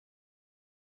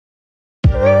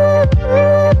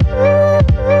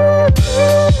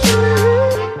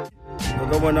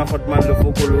bona Hotman le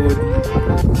fokolodi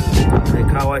le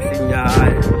car washing ya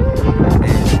hae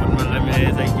Hotman la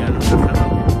meza ikana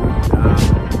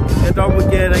ke ta mo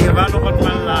kena ke ba lo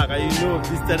Hotman la ka you know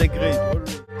Mr. the Great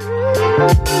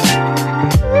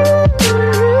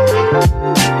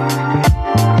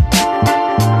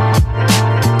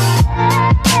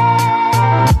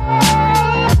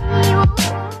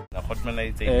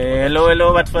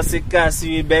hello but for Sikasi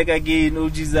we back again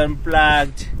OG's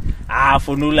Unplugged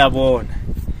fonula bona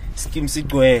skim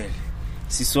sigwele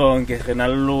sisonke rena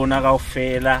lona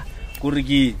kaofela kuri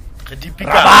ki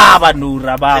rababa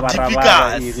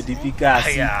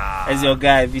as your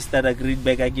guy we start a great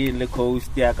back again le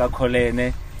coast ya ka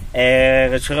Kholene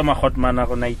re tshwere ma Hotman a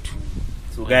rona itu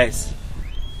so guys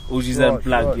OG's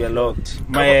Unplugged we are locked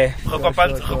my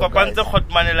kopantse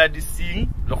Hotman la di sing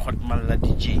le Hotman la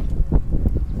DJ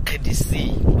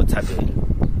KDC botshabelo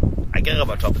a ke re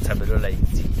batho ba botshabelo la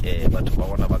itse batho ba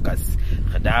bona ba ka se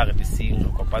re da re di sing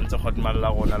re kopantse Hotman la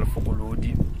rona le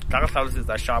fokolodi tla re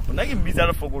hlalosetsa sharp na ke mbitsa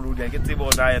le fokolodi ke tsebe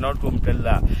bona yena o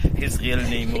tlompella his real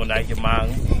name ona ke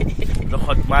mang le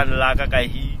Hotman la ka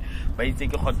hi ba itse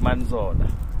ke Hotman zona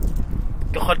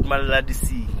ke Hotman la di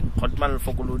sing Hotman le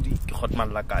fokolodi ke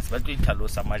Hotman la kasi ba tlo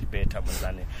itlhalosa much better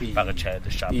monzane ba re child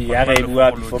sharp ya re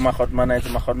bua before ma Hotman a itse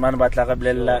ma Hotman ba tla ga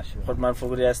blella Hotman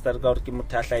fokolodi ya start ka hore ke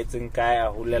mothahla itseng kae a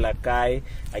hulela kae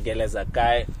a geleza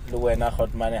kae le wena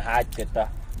Hotman ha qeta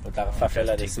o tla ga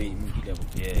fafela the same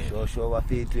so ba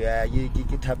fetu ya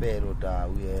ke Thabelo ta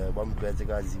ba mtlwetse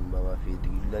ka Zimba ba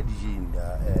fetu la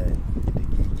dijinda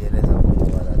ke geleza go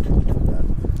bala thuto la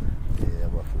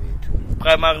ba fetu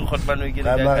primary Hotman o ke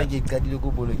primary ke qadile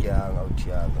go bolokang out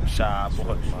yaka sharp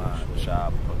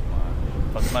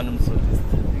Hotman umsolist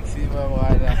Siba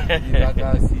wala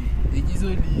ibakasi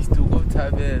ikizolist ko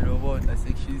Thabelo bona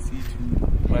section C2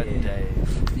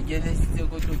 Igele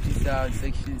go to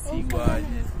section C1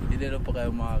 ile lo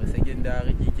primary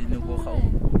secondary ke ne go ga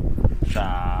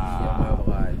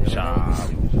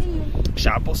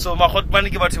sharp so ma Hotman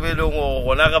ke batho be leng go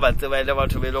rona ga ba tseba ile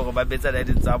batho be leng go ba betsa le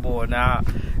tsa bona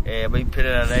ba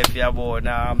iphelela life ya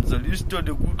bona mzolisto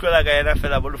de kutlwa ka yena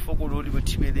fela bo le fokolodi bo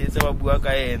thibeletse ba bua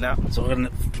ka yena so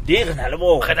today re na le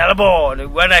bona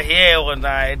bona here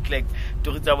rona it like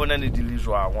to ritsa bona ne di le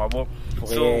jwang wa bo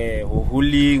so ho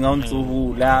huling a ntse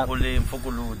hula ho le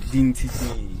fokolodi dintshitse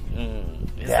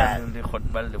esa le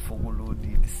Hotman le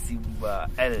fokolodi Simba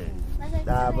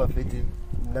da ba feti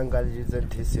nangalije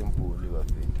tse simple ba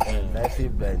feti life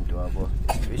blind wa bo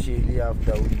especially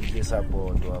after we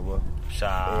support wa bo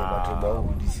batho ba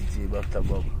o disitse ba fta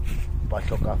ba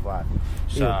hlokafala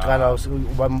kana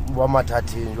ba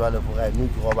mathateng jwale go ga mme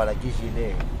go bala ke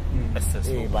jile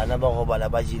bana ba go bala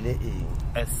ba jile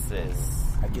SS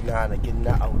a ke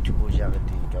nna out go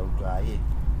jarete ka utlwa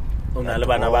ona le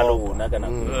bana ba lona kana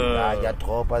ya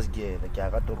tropas gele ke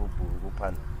ga toropo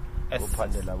go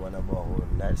phandela bona ba go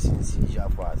na since ja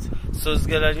fatse so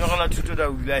sgela nyogala thuto da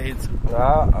ula hetsa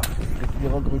ke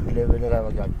go grade 11 ga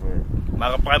ba ka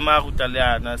mara primary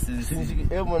utaliana since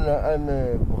mona I'm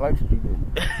a bright student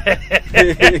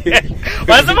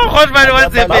what's my Hotman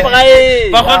what's it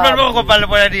ba Hotman ba go pala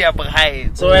bona di ya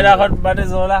bright so wena Hotman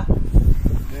zola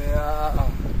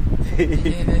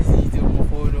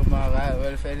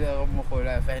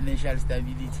financial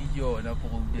stability yona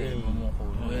problem mo go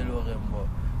lo rembo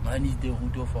money is the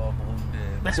root of our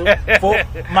problem so for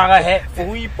mara for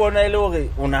we ipona ile hore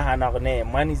o nahana gore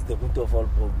money is the root of all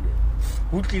problem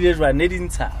ho tlile jwa ne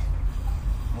dintsha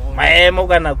maemo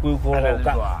kana ku go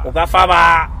o ka fa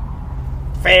ba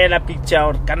fela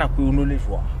picture kana ku no le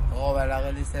jwa go ba la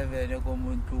le 7 ko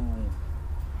montlong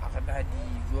a ga da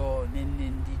dijo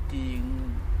nenne diteng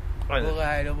go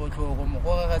ga ile botlhoko mo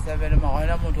go ga 7 ma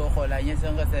gona motho go la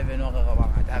nyetseng ga 7 o ga ba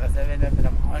ga ga 7 fela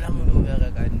ma gona motho o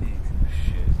be ka nne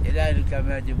ela le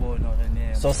tlamela di bona re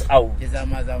ne sauce out ke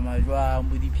zama jwa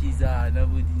mo di pizza na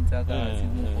bo dintsa ka se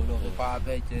mo go lo re pa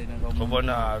petse na go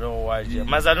bona ro wa je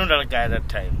mazano la ka that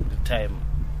time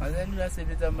mazano la se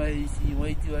betsa maisi mo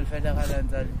iti wa fela ga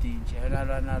lantsa le tinche na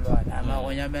lwana ma go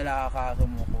nyamela ga ga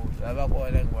mo go ba go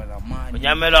le bona mani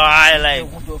nyamela ha like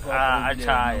a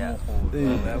chaya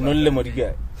no le mo di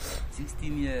ga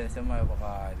 16 years ma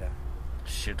ba ga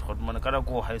shit Hotman kana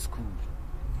go high school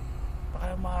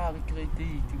primary grade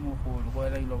 8 mo go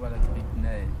la ilo bala grade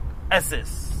 9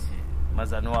 SS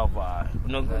mazano wa ba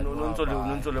no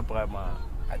le primary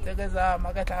atekeza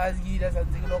makatazikila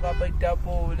sanzikilo ka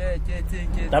paitapole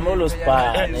tshetse tamolo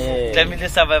spa tlamile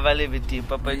survival event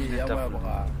papa di tapo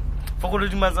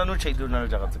fokolodi mazano chailo na le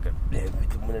jaga tseka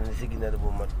mona ne se kina le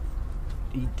bo ma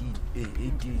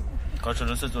 18 ka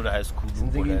tsona se tsole high school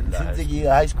since ke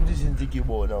high school since ke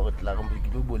bona gore tla go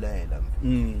ke lo bolaela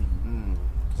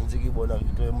ntse ke bona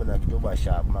ke tlo mona ke tlo ba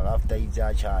sharp mara after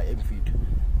itsa cha emfit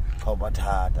ka ba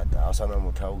thata ta a sana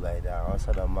motho o guide a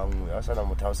sana mangwe a sana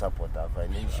motho o supporta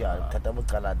financial thata mo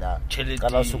qala da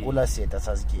kana sokola seta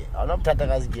sa zike a ona bothata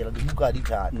ka zike la dibuka di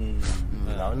thata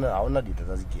a ona di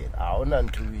tata zike a ona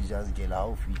ntho e ja zike la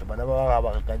ho fita bana ba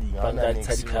ba ka ding a ona ne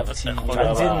tshantse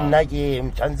nna ke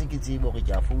tshantse ke tsebo ke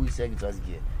a fuisa ke tsa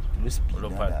zike ke lo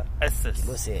spina SS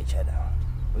lo secha da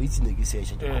o itse ne ke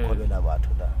secha ke khobela batho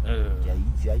da ya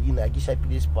itse ina ke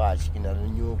shapile spark ke na le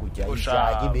nyoko ke a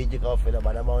ke beke ka ofela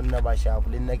bana ba ona ba sharp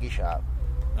le nna ke sharp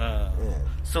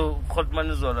so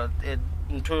Khotman Zola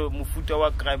ntho mofuta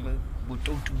wa crime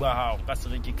bototu ba ha ka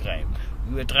se re ke crime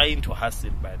we were trying to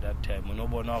hustle by that time no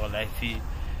bona gore life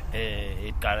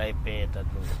e kala e peta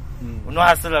no no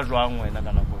hustle jwang wena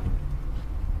kana go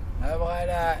a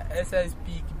bana as I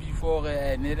speak before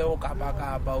ne le go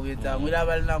kapakapa o etsa mo la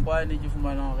ba le nakwane ke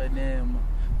fumana gore ne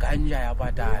kanja ya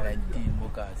patala ditimo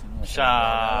kasi mo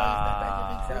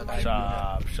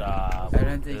sharp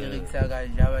ana ntse ke rekisa ka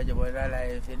jaba je bona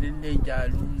life le nne ja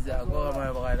loser go ma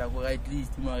bana go at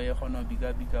least mo e gona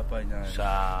bika panya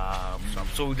sharp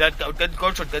so that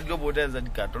culture that go boda za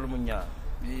dikato le monya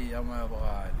ya ma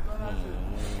bana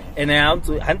ene ha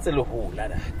ntse le hola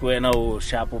da ke wena o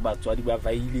sharp batswadi ba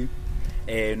vaile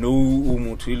no o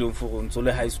motho ile o fogontso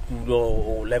le high school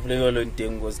o level yo le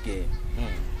nteng go ske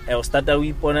o starta o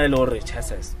ipona le hore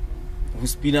chances go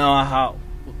spina wa ha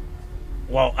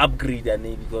wow upgrade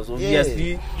ane because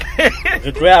obviously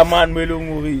re tlo ya man mo leng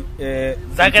hore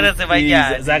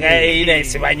zaka ile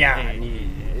sebanyane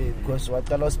because wa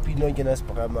tala spino ke na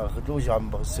sprama re tlo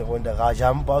jamba seconda ga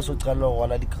jamba so tsala go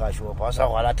la di crash o ba sa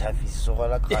go la thafisi so go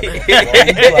la crash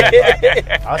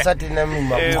a sa tena mi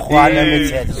ma khwana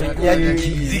metsetso so ya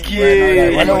diki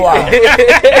wala wa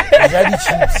ja di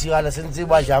chips ala sentse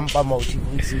ba jamba ma o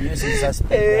tibutsi yo se sa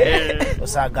spino o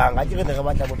sa ganga ke re ne re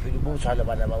batla bophelo bo tshwala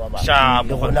bana ba ba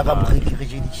le gona ka breki re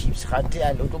je di chips gante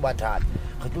a le o tlo bathata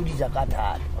re tlo di ja ka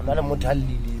thata ona le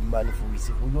mothallile mane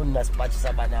fuise go yo nna spatch sa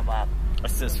bana ba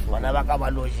bana ba ka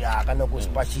ba loja ka nako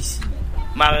spatchisi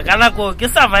mara kana ko ke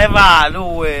survival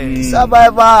we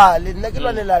survival nna ke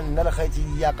lwanela nna le gaitsi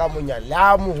ya ka monya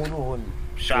la moholo hono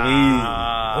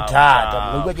o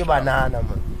thata mo ke banana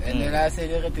mo ene la se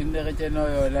le re tinde re tseno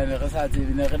yo la ne re sa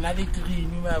tsebine re na le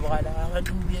green ma bra la ba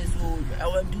dubie so a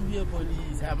wa dubie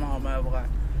police a ma bra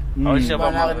o sheba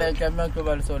ma re ke ma ke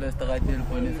ba le sole strategy le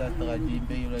police strategy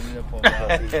pe yo le po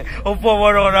o po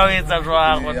bona ona o etsa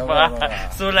jwang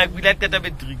so like we like that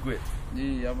be trigwe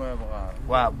ya ma bra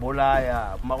wa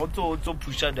bolaya ma go tso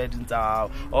pusha that ntsa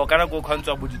o kana go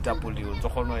khantsa bo ditapole o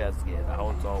tsogono ya tsela ha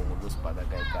o tswa go lo spada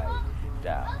kai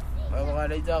da ba bra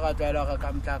le tsa ga tsala ga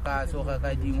kamtla ka so ga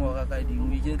ka dingwa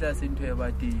ke tla sentho e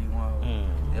ba dingwa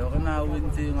yo rena o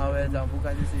ntse nga wetsa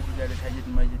buka le se di le target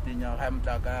majetenya ga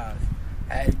mtla ka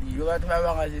ai di yo batho ba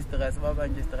ba ga stress ba ba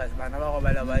nje stress bana ba go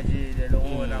bala ba jele le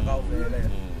gona ka o fela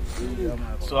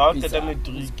so how teta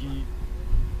metriki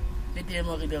le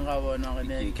temo re ding ga bona re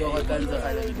ne ke go tantsa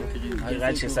ga le di ke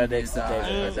ga chesa next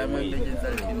time sa ma le ke tsa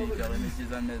clinic re ne se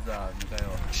zamezana ka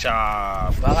yo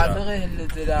sharp ba ga re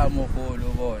heletse la mo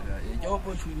golo bona e ke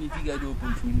opportunity ka di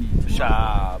opportunity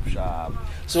sharp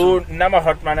so nna ma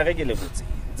hotman re ke le botse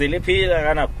tsele phela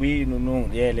kana kwino no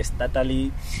ye le starta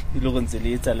le ile go ntse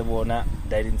le etsa le bona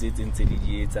da dintse tse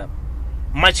di etsa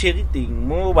matcheri teng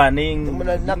mo baneng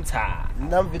mona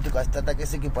nna mvito ka starta ke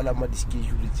se ke pala ma di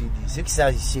schedule tse di se ke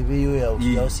sa shebe yo ya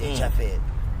o se chafela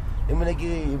e mona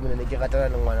ke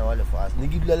ratana le ngwana wa lefatshe ne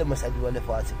ke dula le mosadi wa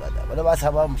lefatshe bana ba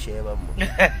tshaba msheba mo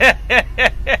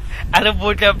ale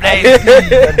botla play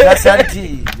da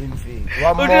santi infi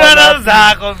wa mo na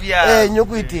zako bia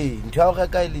nyoko ite ntwa ga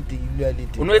ka ile te ile ile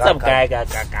te uno etsa bokaya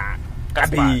ka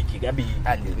biki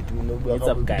ale bitu no bua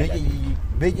ka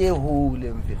beke ho le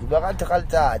mfi ba ka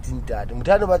thakalta tintate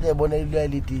mutano ba tla bona ile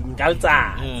ile ting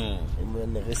kaltsa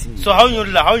so how you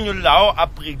how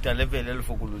upgrade level le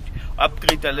fokolodi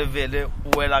upgrade level o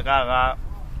wela ka ga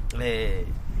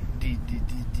di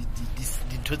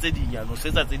tse di nyano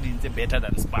setsa tse dintse better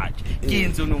than spark ke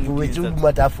ntse no mo wetse o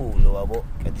matafulo wabo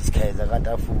ka diskaiza ka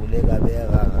tafule ka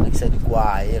bega ka sa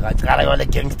dikwae ga tsara yo le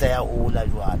gangster ya hola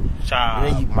jwalo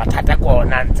re mathata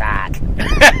kona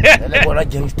ntsatla le bona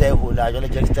gangster ya hola jwale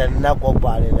gangster nna ko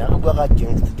bale na re bua ka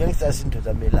gangster sintho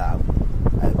tsa melao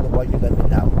ai go ba nyaka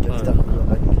melao gangster go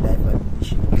ka di life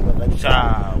ambition go ka di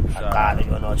ka le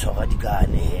yona o tshoga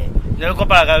dikane ne le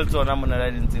kopala ka tsona mona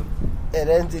la dintse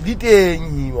erentse di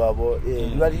teng wabo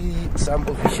ba di some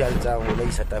official tsa go la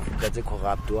South Africa tse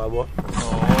corrupt wabo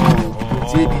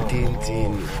tse di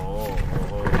teng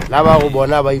la ba go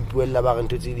bona ba ipuella ba re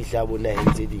ntse di hla bona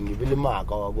hentse ding be le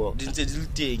maka wa bo di ntse di le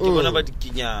teng ke bona ba di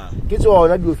kenyang ke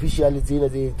tsona di official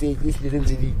tsena tse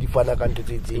ntse di fana ka ntse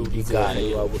di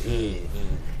gare wa bo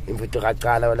imfete ga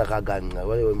qala wala ga ganga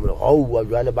wa wa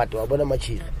jwale batho ba bona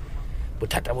machiri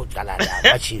bothata bo qala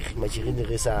la machiri ne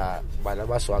re sa bana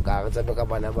ba swa ka re tsana ka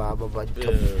bana ba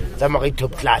top tsa ma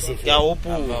top class ya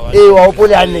hopola wa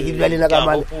hopola ha ne ke dula lena ka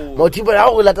mane motiba ya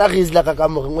go lata rizla ka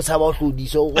mo mo sa ba o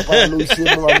hlodiso o kopana lo ise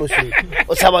mo ga moso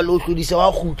o sa ba lo hlodiso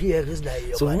wa khutli ya rizla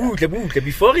yo so butle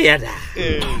before ya da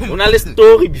ona le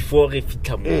story before re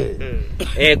fitla mo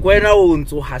kwena o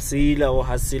ntso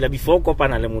hasila before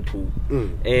kopana le motho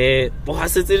bo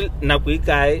hasetse nako e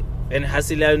kae and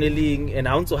hasila yone ling and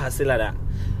ha ntso hasela da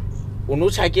o no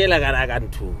tshakela kana ka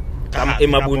ntho ka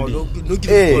emabondi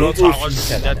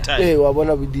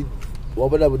wa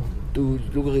bona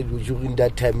during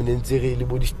that time ntse re le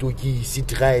bo di stokisi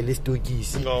trial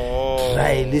stokisi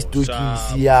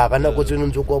ya kana go tseno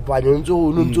ntse kopanya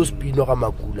ntse spino ga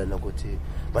makula nako tse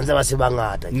banza ba se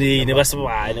bangata ne ba se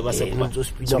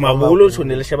so mabolo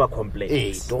tshone le sheba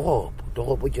complex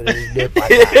toropo ke le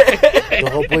pata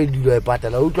toropo e dilo e pata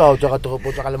la utlwa o tswa ka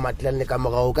toropo tswa ka le matlan le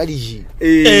kamera o ka diji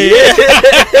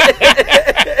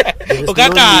o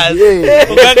ka ha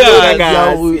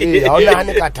ona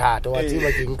hane ka thata wa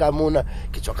tseba ke nka mona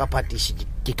ke tswa ka patishi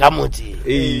ke ka motse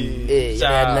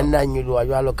ya nna nyolo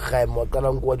jwalo crime wa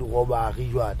kana ngwa di roba ri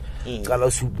jwana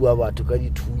kala supua batho ka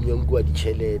dithunya ngwa di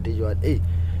chelete jwana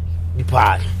di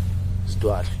phahla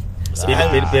stwala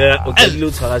Pele o ke dilo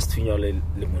tshwara sethunya le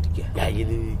modike ya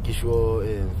ke sho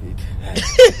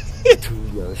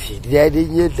thunya ya di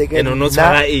nyete ke no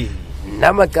tshwara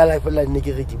nna makala fela nne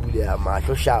ke re ke bule ya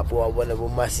mahlo sharp wa bona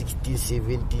bo ma 16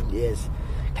 17 years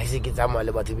ka se ke tsamaya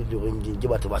le batho be le reng ke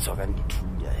batho ba tshwarang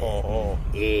dithunya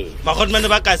magotman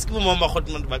ba kasi ke mo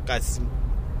magotman ba kasi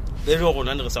le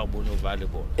rona ne re sa bone ba le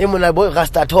bona mona bo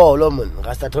rastatolo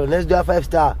ne do 5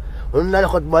 star ona le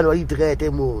khotman wa itrete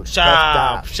mo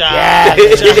sharp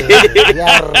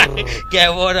ke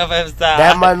bona 5 star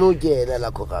da manu ke na la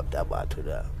corrupta batho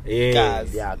da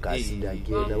ya ka sida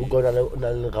ke na u gona na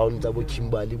le round tsa bo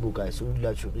Kimberley bo ka se u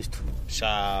la tourist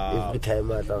sharp every time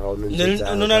ata round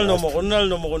no na le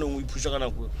nomoro no o iphusha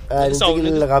kana go sa o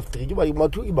le raf 3 ke ba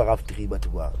mathu ke ba raf 3 batho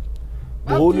ba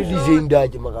bo le Zimba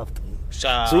ke ma raf 3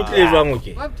 sharp so tle jwang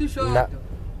okay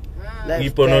na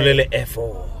iponolele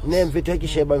effort ne mfetho ke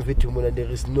sheba mfetho mona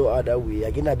there is no other way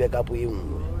ya ke na backup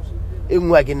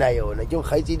engwe a ke na yona ke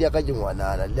kgaitse di ka ke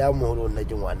ngwanana le a moholo nna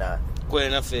ke ngwanana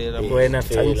kwena fela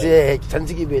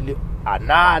tshantse ke be le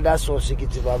another source ke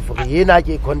tsebang for yena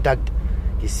ke contact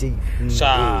ke safe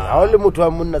ha o le motho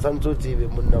wa monna tshantse o tsebe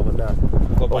monna gona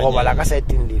go bala ka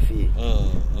setting le fe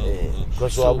go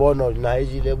so bona na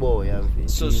ejile boya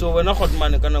mfetho so wena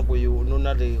khotmane kana go yo no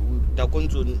na le da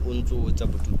kontso o ntso tsa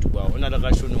botutu ba ona le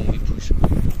ga shono o iphusha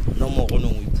no mo go no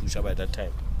o iphusha by that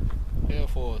time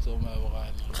for so my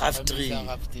bogane half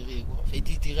 3 go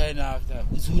feti tirana after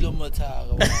uzule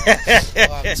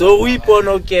mothaka so o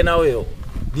ipono kena o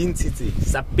dintshitse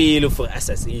sa pele for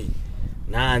assassin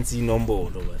nansi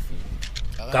inombolo ba fi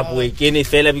ka bo ekene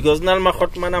fela because nna le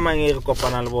magotmana mangere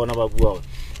kopana le bona ba bua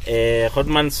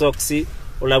Hotman Soxy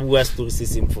o la bua story se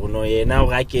simfo no yena o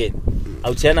ga kene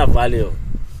a tshena value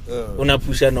ona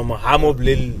pusha no mo ha mo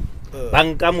blel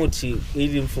banka mothi e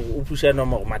leng for o pusha no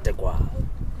mo matekwa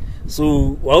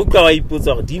so wa utlwa wa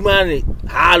ipotsa go dimane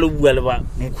ha lo bua le ba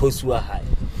mkhosi wa hae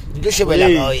di shebela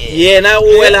ka yena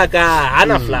o wela ka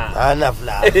hana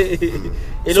fla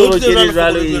e lo ke le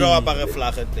jalo e wa ba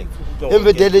flag tleng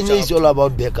embe is all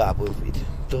about backup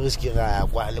to risk ga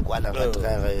kwa le kwa na ga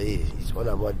it's all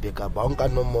about backup ba nka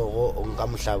nomoro o nka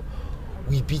mohlaba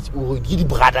o ipitse o di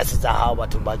brothers tsa hao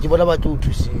batho ba ke bona batho o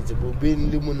thusitse bo ben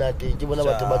le monate ke bona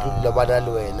batho ba tlo ba na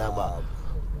le wena ba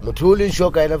motho le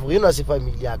shoka ena for ena se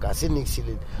family ya ka se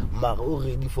nixile mara o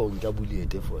ready for nka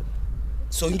bulete for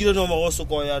so ngile no mo so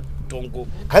ko ya tongo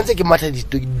kantse ke matha di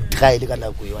trial ka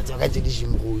nako e wa tsa ka tse di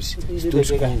shimrosi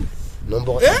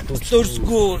number stood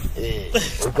school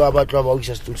o ka ba tla ba o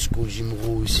stood school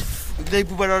shimrosi le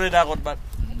ipubana le da gotba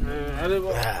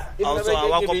also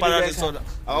awa kopana le sona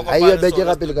ayi be ke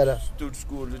rapele kana stood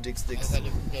school le dextex le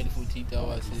 40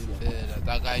 hours fela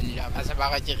ta ka nya ba sa ba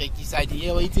ga trekisa di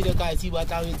e wa itsile ka tsi ba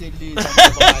tla etse le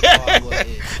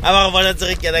aba ga bona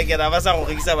tsere kena ba sa go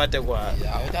rekisa bate kwa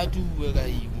ya o ta tuwe ka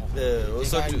imo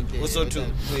o so tu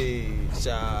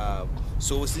sha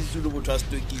so se tsulu botho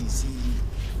stokisi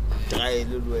trial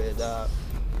le wena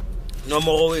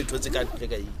nomoro we thotse ka tle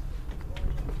ka yi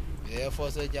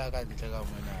force ja ka ntle ka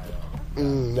mona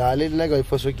ya le nna ka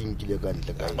ifoso ke nkile ka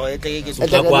ntle ka o etle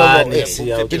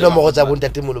ke ke nomoro tsa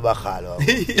bontatemolo ba galo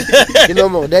ke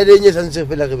nomoro da le nye santse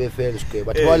fela re be friends kwe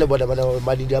batho ba le bona ba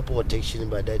madi dia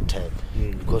protection by that time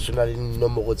because una le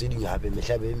nomoro tse ding hape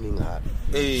mehlabe e meng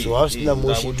hape so ha sina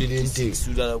mo shi dilente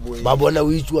ba bona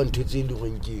o itse wa ntho tse di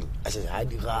gonkeng a se ha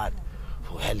di rata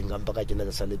ho hela ngampa ka tsena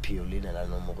tsa le pheo le na la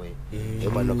nomoro e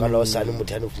ba no ka lo sane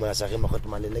mothano fumana sa re makgotho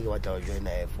malele ke batla ho join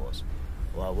Air Force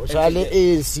wa bo sa le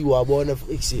ANC wa bona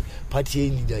fix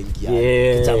party leader ngiya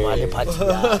ke tsamaya le party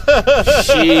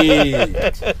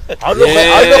shit ha lo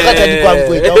ka tla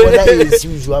dikwangwe ka bona ANC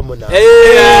o jwa mona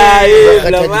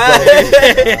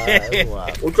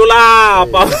o tlola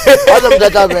pa ha mo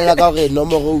data bela ka re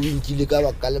nomoro o winkile ka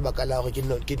baka la gore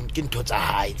ke ntotsa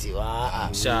haitse wa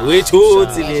we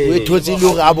thotsi le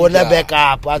gore a bona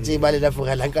backup a tse ba le la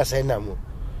fogela nka sign mo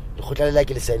go tlalela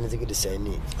ke le saenetse ke le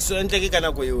saenetse so ntle ke kana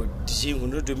go yo dijeng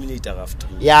no dominator after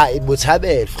ya e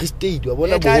botshabela Free State wa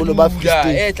bona boholo ba Free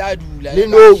State tla dula le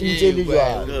no ntse le jwa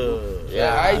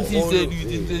ya I see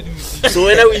so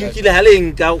wena o inkile ha le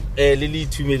nka le le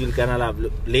ithumele kana la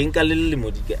le nka le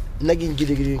modika nna ke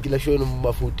nkile ke la shono mo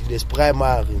mafuti le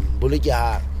primary boloke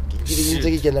ha ke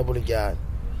ntse ke kena boloke ha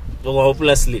go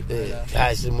plus le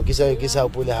ha se mo ke sa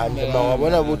pole hantle ba wa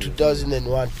bona bo 2001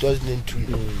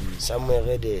 2002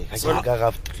 somewhere there ka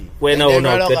rafti wena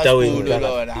ona qeta o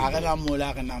nka ha ka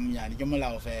mola ka namnyane ke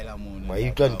molao fela mona wa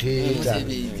itwa ntheta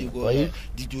wa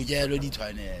ditujelo di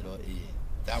tshwanelo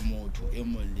tsa motho e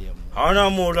molemo ha ona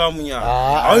mola munya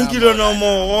ha nkile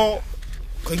nomoro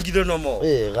khangile nomoro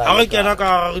ha re kena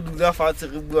ka re dula fatshe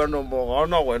re bua nomoro ha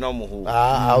ona wena moholo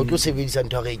ha o tlo sebedisa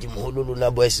ntho re ke moholo lona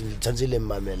boys tshantse le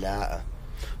mamela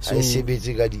so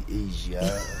sebetse ka di Asia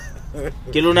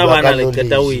ke lona bana le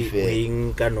qeta o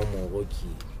nka nomoro ke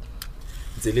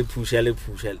ntse le phusha le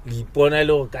ipona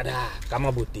le go ka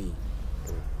maboteng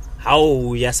ha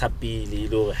o ya sa pele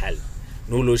le go hal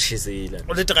no lo tshizela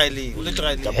o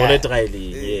le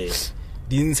trailing yes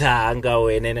dintsha nga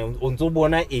wena o ntse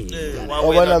bona wa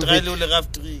wena trial o le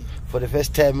raftree for the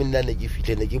first time nna ne ke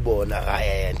fitlhele ke bona ga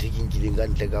ya ntse ke nkileng ka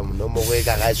ntle ka mo mo go e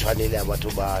ka ga tshwanele ya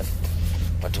batho ba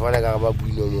ka ba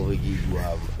buino mo re ke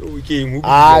bua okay mo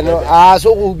no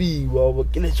so go biwa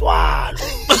ke le tswalo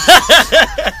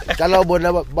kana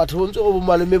bona batho ntse o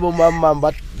malome bo mamang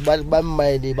ba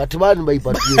mmaile batho ba ne ba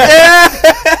ipatile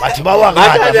batho ba wa ga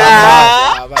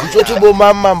ntse bo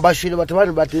mamang ba shile batho ba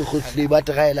ne ba tlotle ba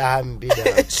traela hambe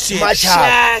da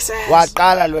macha wa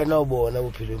qala le wena o bona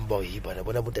bophelong ba o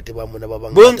bona botate ba mona ba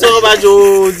bang bontse go ba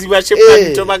jozi ba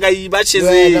shepa ba ka iba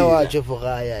chezela wa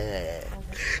tshefora ya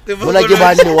bona ke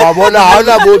bane wa bona ha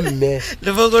ona bo mme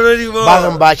le fogolo di bo ba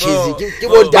ba chezi ke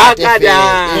bo date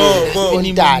bo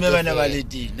ni mme bana ba le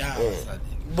dina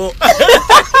bo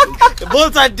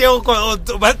tsa deo ko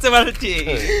ba tse ba le teng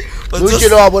o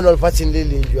tshelo wa bona lefatsheng le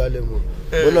leng jwa le mo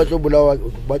bona tlo bolawa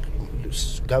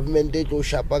government e tlo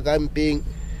shapa camping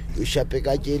yo shape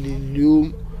ka ke le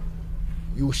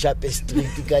yo shape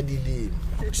street ka dileng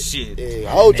shit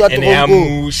ha o tswa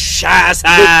trongo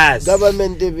shasas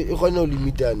government e gona o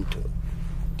limita ntho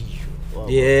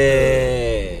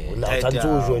la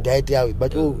tantso jo diet ya ba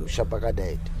tlo shapa ka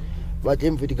diet ba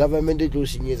tempe di government e tlo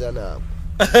senyetsa nako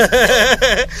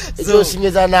so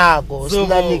senyetsa nako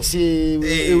sina nix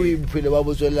e o iphele ba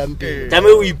botswelang pele tame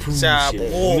o iphushe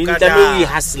tame o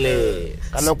hustle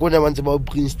kana kona ba ntse ba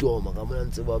brainstorm ka mona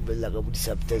ntse ba bella ka bo di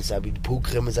substance abuse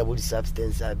program tsa bo di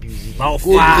substance abuse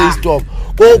go brainstorm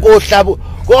go hlabo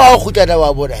go a khutana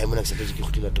wa bona ha mona ke sepetse ke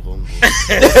khutela trongo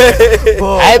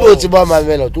ha e botse ba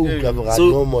mamela to utlwa ba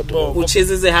no moto o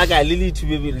chezetse haka le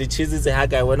lithube le chezetse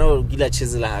haka wena o gila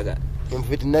chezela haka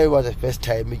mfiti nayo was the first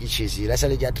time ke chezile sa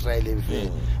le ke trial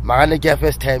mfiti magane ke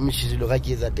first time chezilo ka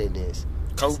ke za tennis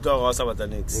kauka wa sa batla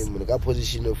next mo ka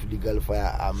position of legal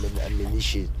firearm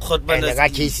ammunition khotbana ka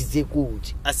case tse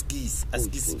kutsi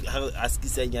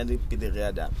askisa nyane pele re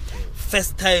ada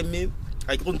first time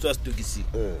a ke ntse a stokisi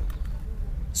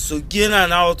so ke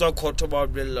na o tswa court ba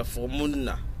blela for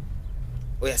monna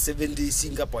o ya 7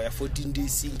 days kapa ya 14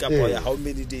 days kapa ya how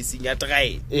many days ya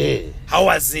try how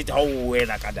was it how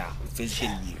wena kada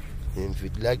officially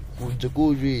mfiti like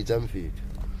go jwetsa mfiti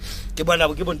ke bona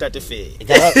ke bontate fe e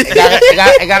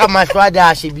ka mahlwada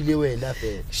a shebile wena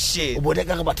fe shit o bona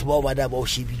ka re batho ba bana ba o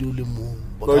shebile o le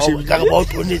mong ka re ba o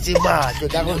tonetse matlo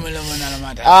ka re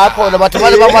a khona batho ba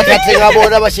le ba mathateng a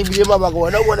bona ba shebile mabaka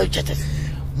wona o bona tshata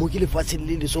mo ke le fatseng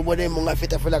le so bona mo nga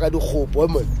feta fela ka dikgopo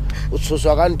mo o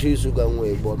tshoswa ka ntho isu ka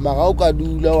ngwe bo maga o ka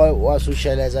dula wa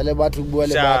socialize le batho bua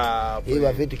le batho e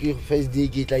ba fete ke first day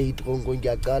ke tla itrongo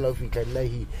ke a qala o fitla nna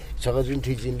hi tshwaretswe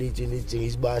ntho itseng le itseng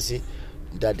isibase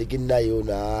ntate ke nna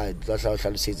yona tla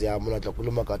hlalosetse ya mona tla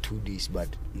koloma ka 2 days but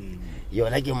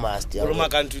yona ke must ya koloma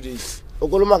ka 2 days o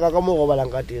koloma ka mo go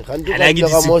balang ka teng ga ntse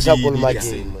ka mo sa koloma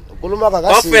teng koloma ka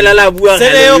ka fela la bua se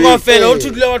le yo ka fela o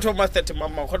thudile batho ba 30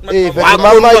 mama khotma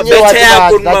mama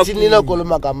wa tsinila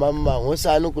koloma ka mama ho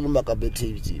sane koloma ka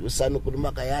bethe o sane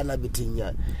koloma ka yana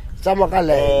bethenya tsama ka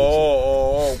le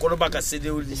koloma ka se le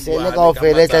o le se le ka o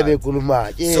fela tla be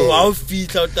koloma so ha o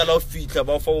fitla o tala o fitla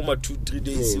ba fa mo 2-3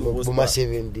 days o ma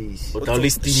 7 days o tla le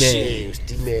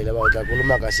steamer ba tla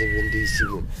koloma ka 7 days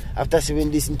after 7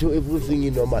 days into everything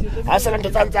in normal ha sa ntse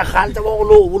tsa khalta ba go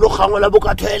lo kgangwela bo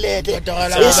ka toilet e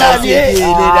sa le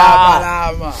da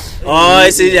palama ha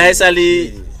isa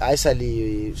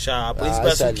le sharp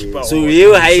so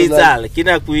you ha itsala ke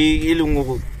na ku e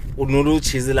lengwe o no lo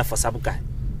chizela for sabuka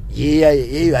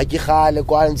ha ke gale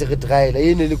kwa ntse re traila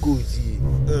ene le kutsi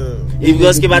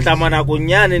because ke batla mana go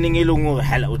nyane ning e lengwe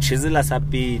hala o chizela sa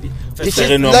pedi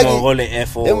ke no mo le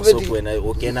F4 so wena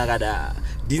o kena ka da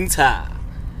dintsha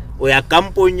o ya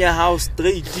kampong ya house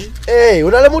straight o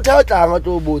na le motho a tlang a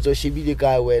tlo botsa shebile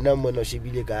ka wena mona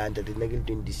shebile ka anta tena ke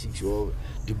 26 o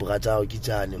di brata o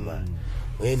kitsane man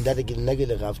nda ke nna ke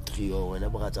le rough 3 o wena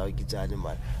brata o kitsane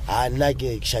man ha nna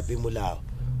ke shape molao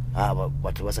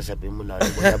batho ba sa shape molao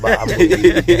bona ba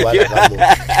amogile wala ka mo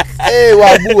wa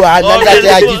bua nna ke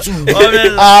a kitsubi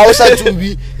o sa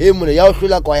tsubi mona ya o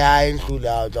hlola kwa ya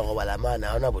enhlula o tla go bala mana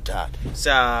ha ona bothata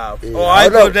sharp I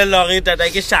go the lori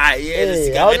tata ke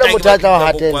shaye ha ona bothata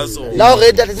wa hatela la o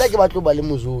re tata nna ke batlo ba le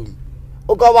mozumi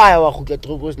o ka baya wa go ke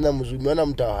troko sina mozumi ona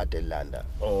motho wa hatelanda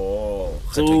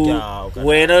so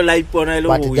wena la ipona ile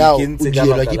go ikentse ka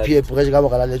ba ke pie pressure ka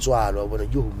ba la letswalo bona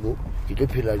ke humo ke tlo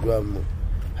phela jwang mo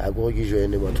ha go ke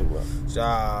joine batho ba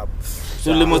sharp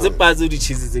so le motse patse di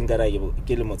cheese tseng ka ra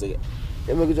ke le motse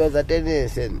ke mo ke tswa tsa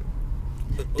tennis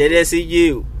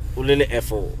ye o le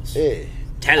F4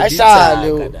 I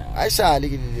shall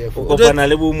ke le o kopana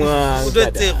le bo mwa o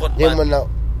tse go mona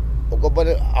o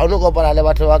kopana a no kopana le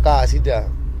batho ba ka sita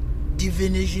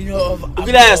definition of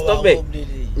stop back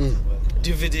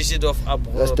definition of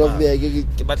abroad stop back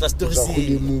ke batla story se go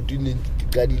di mutu ne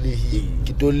ka di le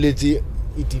ke tolletse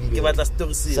ke batla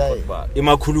story se ba e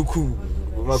makhulukhulu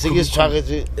se ke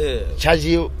tshwaretse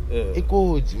charge e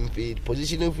kotsi mfedi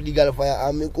position of legal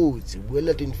firearm e kotsi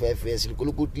buela 25 years le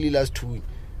kolokotile last 2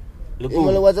 le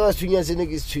mo le wa tsa tsunya sene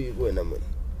ke tshwe wena man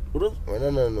no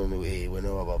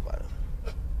wena wa baba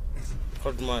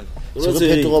Hotman so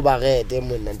Petro Barrete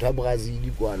monna ntwa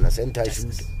Brazil kwana center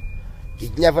shoot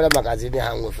ke nya fela magazine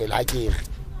hangwe fela ha ke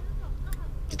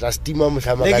tla stima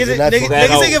mohla magazine ne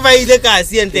ke se ke ba ile ka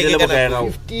se ente ke kana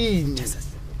 15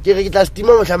 ke re ke tla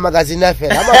stima mohla magazine a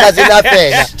fela magazine a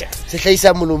fela se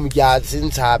hlaisa molomo ke a se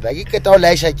ntshapa ke keta o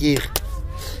laisha ke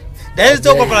da se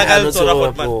go pala ka tsona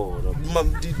Hotman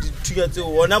thuya tse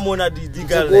ona mona di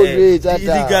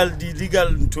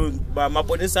legal ntho ba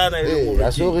maponesa na ile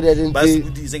go so re di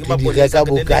ntse ke maponesa ka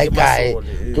bo kae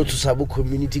tlo thusa bo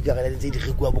community ka ga ntse di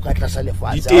rekwa bo ka tlasa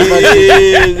lefatshe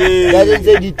ga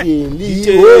ntse di teng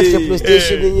le ho se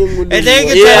PlayStation engwe e le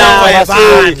ke tsena wa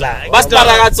batla ba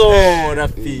stara ka tsona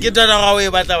ke tsena ga o e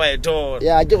batla wa e thola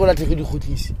ya ke go la theke di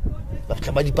khutlisi ba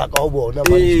tla ba di paka ho bona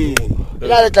ba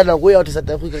la tla go ya o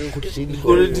South Africa ke khutlisi di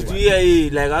go di tuya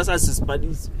like us as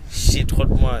Spanish shit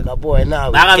Hotman ka bo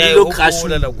wena ba ga bilo crash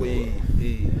la go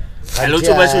hello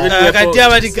to ba shore ka tia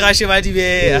ba di crash ba di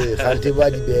be khalte ba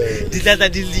di be di tla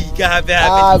di lika hape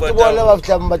ke bona ba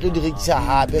fitla ba tlo di rekisa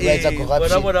hape ba etsa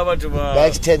corruption bona batho ba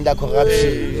extend the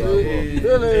corruption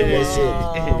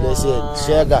listen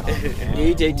shega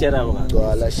e tshera ba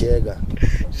wala shega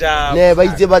ja ne ba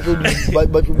itse ba tlo di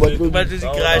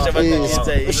crash ba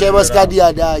tla e sheba ska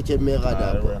dia da ke mega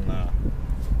da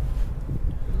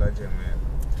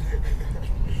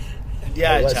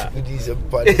ya cha dize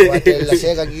mpane watela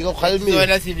shega ke go khalmi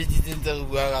wena se bitse ntse re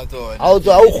bua ka tsona a o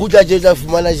tswa o khutla je tsa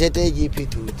fumana jete e ke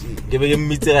phethutse ke be ke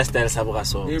mmitse ga style sa boga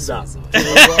so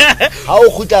ha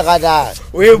o khutla ga da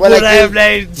o e bola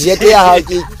blind jete ya ha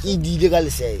ke dile ka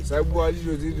lesei sa bua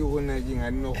dijo tse di gona ke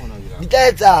ngani no khona di tla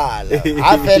etsala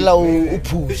ha fela o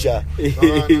phusha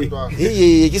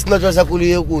ke sina tswa sa kulu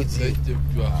ye kutsi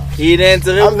ke ne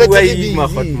ntse re bua e ma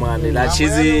Hotman la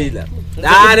chizila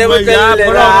re mo telle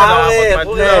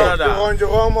onje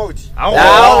go mauti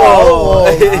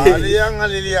ali yang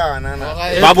aliliana na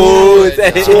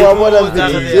babotse so wa bona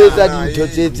tsa dintho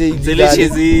tse le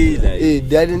chizila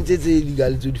da dintse tse di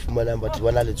gale tse di fumana batho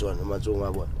bana le tsona matsong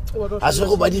a bona a se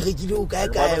go ba di rekile o kae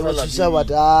o thusa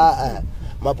batho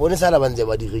maponesa la bantse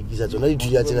ba di rekisa tsona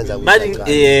dithunya tsena tsa ba di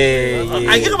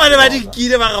a ke ba le ba di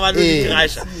kile ba ga ba di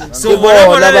crasha so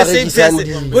bona ba rekisang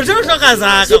botho hloka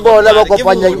zaka se bona ba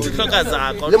kopanya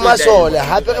le masole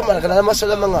hape re mana kana le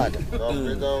masole mangata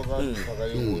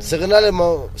se rena le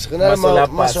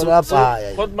masole a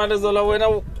paya Hotman zola wena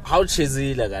ha o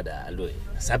chezile kada lo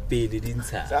sa pele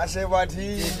dintsha sa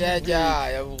shebathi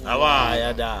ya aba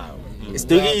ya da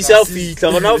stoki isa fitla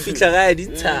bona o fitla ga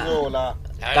dintsha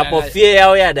kapo fie ya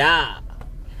o ya da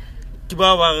ke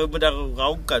ba re boda ga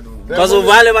o ka do ka so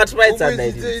vale batho ba itsana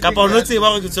idi ka pa no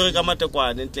tseba go ke tsore ka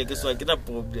matekwane ntle ke swa ke na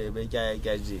problem ke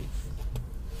ya je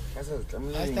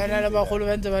Astana ba kholo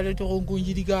ba ntse ba le togong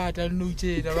kunji dikata le nou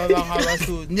tsena ba bang ha ba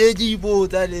so ne di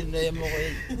botsa le nne mo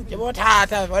ke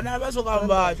bothata bona ba so ka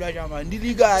ba tswa jama di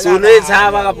dikala so ne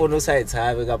tshaba ka pono sa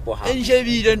itshabe ka po ha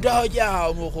enshebile ntwa ho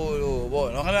tja mo kholo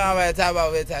bona ngana ba tshaba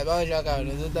ba ja ka no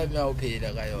tsa mya o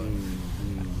phela ka yona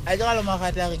a tla lo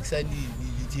magata re kisani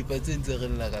dipa tsentse re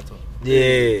lla ka tsona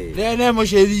le ene mo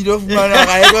shebile o fumana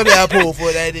ga e go be a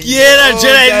phofo la ene ke era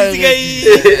jela ditsekai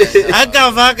aka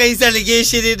va ka isa le ke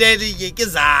shiri dai ke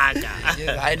zaka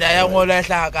ai na ya ngola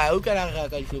hlaka o kala ga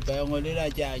ka hlopa ya ngolela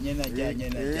tjanye na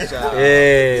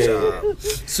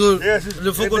so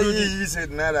le foko no di se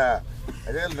nada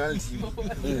ajela nna le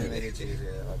team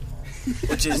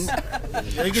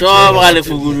shoba le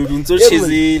fugulu ntso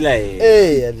chizila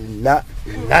nna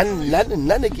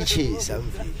ke chisa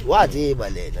mfiti wa tseba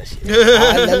lena shi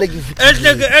nna ke fiti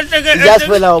ya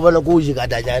fela wa bona go jika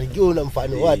danyane ke ona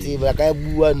mfane wa tseba ka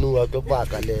bua no wa ka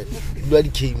paka lena lwa di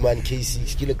K1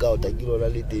 K6 ke le ka ota ke lona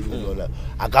le teng lona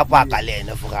a ka paka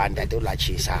lena furanda te la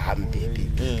chisa hampe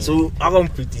so a go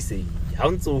mfitise ha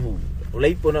ntso ho o la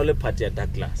ipona le party ya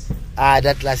Douglas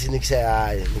that class ni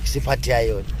ke party ya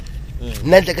yona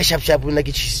nna tle ka sharp nna ke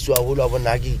chisitswa ho lo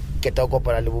bona ke keta go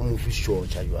kopana le bo Mofus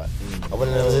Church a jwa a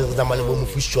bona re tsama le bo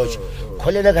Mofus Church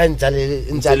kholena ka ntsa le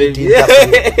dinta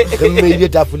ke mmele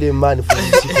tafule man fo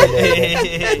isikhole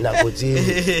na go tse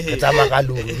ka tsama ka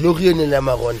lo riene le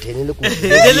magontene le ko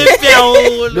le peao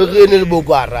lo riene le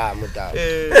bokwara mota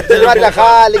ra tla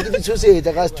khale ke ditshoseta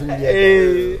ka studio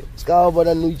ska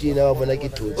bona no tsena ba bona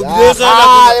ke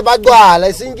thotsa le ba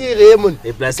twala singire mon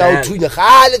sa o thunya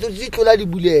khale to ditlola di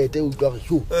bulete o twa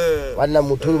go bana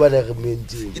motho ba ne re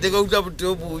mentse ke go tla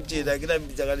botho bo tsena ke la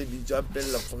mbitsa ka le bitso a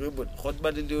pella for go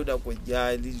khotba le o da ko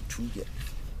ya le dithuya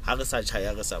ha re sa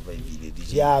chaya re sa ba ile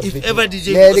DJ if ever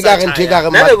DJ le ka re nteka re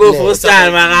magnet go for star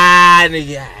magane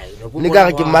ne ka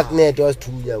re ke magnet wa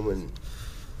sethunya mon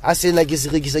a sena ke se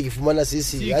rekisa ke fumana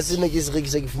sisi a sena ke se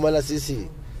rekisa ke fumana sisi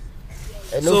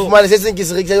no fumana sisi ke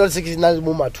se rekisa yo se ke na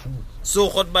mo mathu so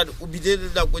khotba o bidele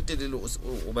la kwetelele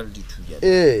o ba le dithuya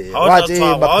wa tse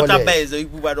ba o tla baeza o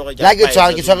ipuba lo la ke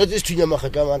tshwara sethunya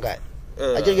magaka maka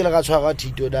a ke la ga tshwara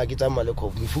thito da ke tsama le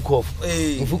khof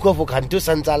mfukhof kanto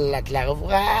santsalla tla ga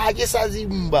ke sa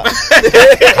Zimba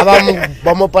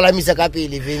ba mo palamisa ka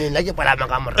pele vene la ke palama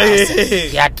ka morase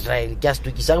ya trail ke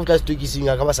stokisa ka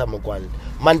stokisinga ka ba sa mokwala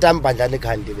mantampandla le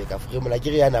khande be ka frame la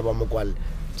ke re yana ba mokwala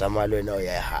tsama le wena o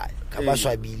ya ha ka ba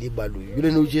swabile balo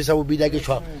yule no tshesa bo bida ke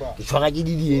tshwara ke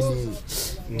di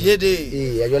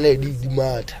DNA ya jole di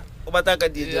matha o batla ka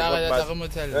di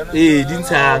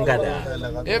dintshanga da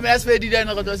me asfedi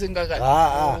dana go tsa senga ka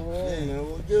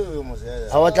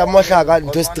a watla mohlaka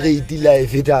ntho straight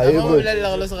life eta mo le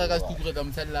la go se ga ka stupre ka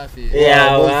mtsalla fe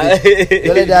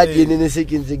jole da DNA se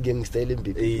kentse gangster le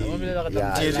mpepe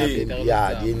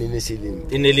ya DNA se le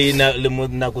ene le le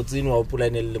na go tsino wa pula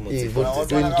ene le mo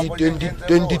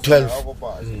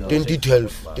 2012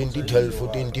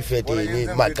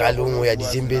 2014 makalong ya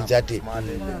dizembeng tsa te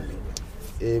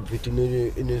pitune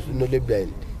no le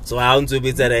blind so ha o ntse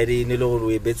betsa re ene le go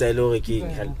we betsa le go ke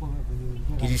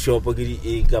ke di shop ke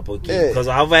di kapo ke because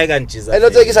ha va ka ntshisa eno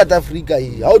tse ke South Africa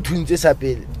ha o thuntse sa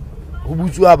pele go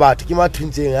butswa batho ke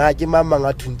mathuntseng ha ke mamang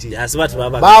a thuntse ha se batho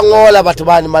ba ngola batho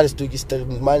ba ne man station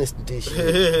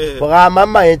go ga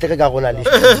mama e tle ka gona le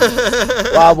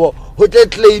wa bo ho tle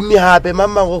claim hape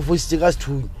mama go fositse ka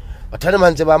sethunya bathane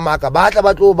mantse ba maka batla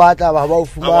ba tlo batla ba o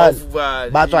fumana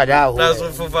ba tswa da ho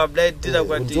fofa blind tla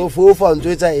kwa teng ntso fofa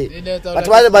ntso etsa batho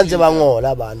ba le bantse ba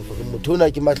ngola bana gore motho ona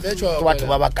ke batho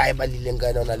ba kae ba lileng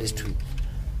ka yona le sethunya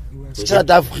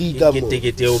South Africa mo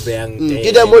ke o beang ke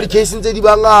da mo di case ntse di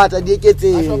bangata di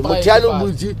eketseng mothano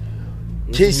butsi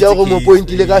case ya go mo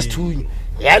pointile ka sethunya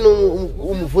yana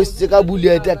o mo fositse ka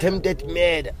bullet attempted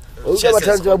murder o ka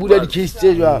batlang ba bula di case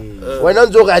tse jwa wena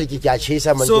ntse ga ke a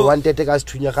chase man ke wanted ka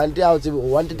sethunya gante a o tsebe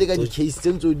o wanted ka di case tse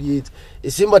ntse di etse e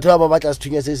seng batho ba batla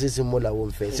sethunya se se mola wo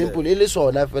mfe simple e le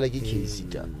sona fela ke case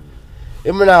ta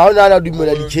e mona ha ona na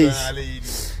dumela di case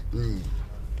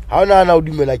ha ona na o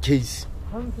dumela case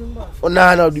o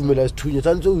nana o dumela sethunya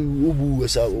tshwantse o bue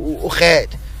sa o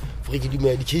kgethe for ke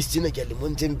dumela di case tsena ke le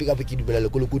montse mpe ka ke dumela le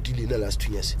kolokoti lena la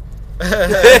sethunya se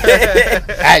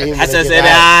asa se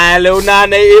le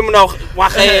unana e mona wa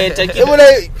kgetha ke mona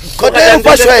khoteng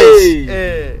fa shwes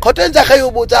khoteng tsa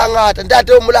khayo botsa ngata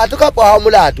ntate o molato ka pa ha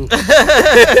molato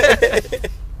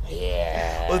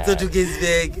Otso to case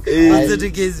back.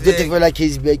 Ke fela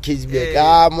case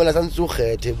back. Mona santse o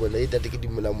kgethe bona e tate ke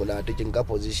dimela molato ke nka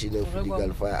position of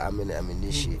legal firearm and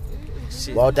ammunition.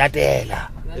 Ba o tatela.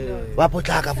 Ba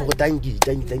potlaka for thank you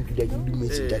da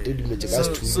dumetse tate dumetse ka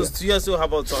sethunya. So sethunya so ha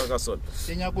ba o tswa ka sona.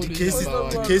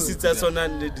 Case tsa sona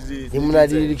le mona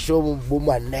di show bo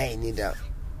ma 9 da.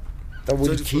 Ta bo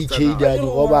di KK da di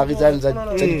roba re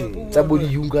tsa bo di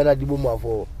yungana di bo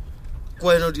mafo. Ko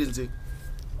wena o di ntse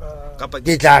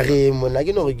ke tla re mona ke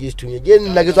no re ke sethunya ke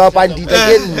nna ke tswa pandita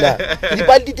ke nna di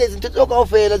pandite tse tso ka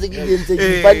ofela tse ke dintse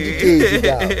di pandite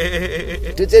ka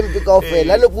tse mpe ka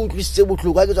ofela le go utlwisitse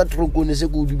botlhoka ke tswa tronkone se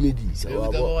go dumedisa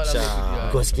wa bo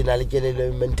because ke na le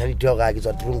kelelo mentality ya ga ke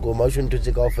tswa tronko ma shon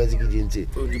tse ka ofela ke dintse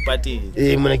di party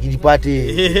mona ke di party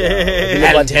le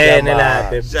bantene la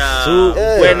so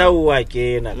wena o wa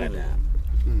kena kana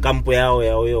kampo yao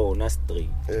yona straight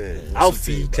au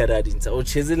fitla da dintsa o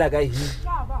chezela ka hi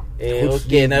o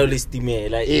kena o le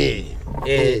stimela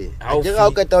au ga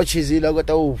o ka ta o chezela o ka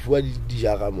ta o fua di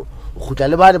jaga mo o khutla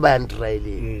le bana ba yang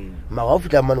trialeng ma ga o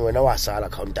fitla mane wena wa sala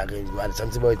counter range ba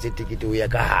tsantse ba etse ticket o ya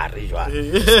ka hare jwa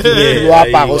wa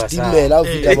pa go stimela o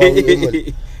fitla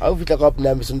ba o fitla ka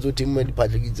opnam sentse o thingwe di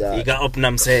phatlhikitsa e ka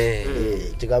opnam se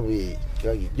ke ka boe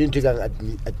dintho ka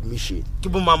admission ke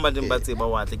bo mama ding ba tseba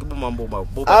watle ke bo mambo ba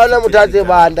a ona mothatse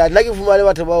banda nna ke fumane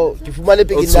batho ba ke fumane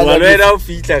peking nna wena o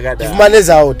fitla ka ke fumane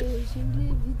zauta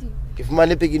ke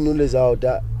fumane peking no le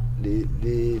zauta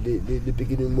le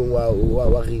peking mo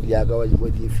wa rile ya ka wa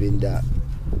defender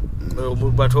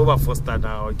batho ba foster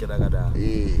na o kena ka da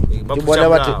ke bona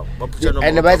batho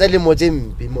ene ba etsa le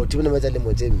motsempi motho bona ba etsa le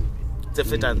motsempi tse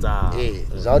fetanza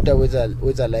zauta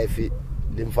wetsa life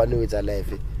le mfane wetsa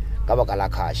life ka baka la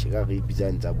cash ka re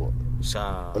ipitsang tsa bona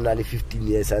ona le 15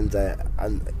 years antsa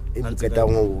impeta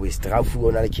ngo west rafu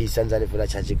ona le case antsa le fela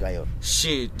charge ka yona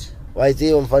shit wa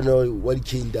itse mfano wa di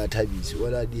kinda thabisi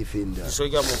wala defender so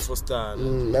ke mo foster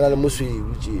nna le moswe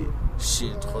butse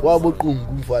shit wa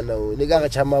boqungu mfana o ne ka ga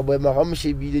chama boe ma ga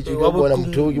mshebile tse ke bona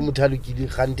motho ke mothalukile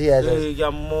khante ya ke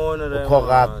a mmona le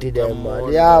corrupt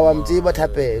dem ya wa mtse ba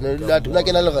thape na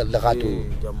ke na le gato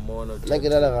ke a mmona na ke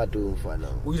na le gato mfana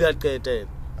o ile a qeta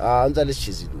ntsa le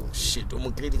tshizilo shit o mo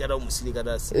kredi ka da o musili ka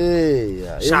da se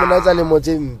e mona tsa le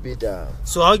motse mpeta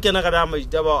so ha o kena ka da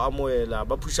maita ba amoela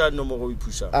ba phusha nomoro o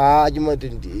iphusha ke mo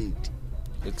 28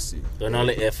 exi dona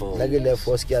le F4 la ke le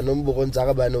force ke nomoro ntsa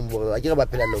ka ba nomoro a ke ba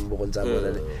phela nomoro ntsa bona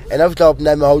le ena fitla op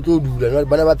na ma o tlo dula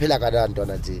bana ba phela ka da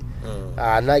ntwana tse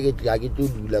na ke tlo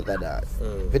dula ka da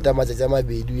feta matsetsa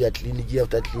mabedi ya clinic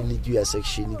after clinic ya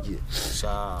section ke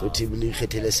o tibini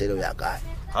khethele selo ya kae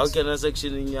ha o kena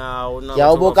section ya ona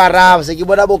ya bo karabo se ke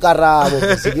bona bo karabo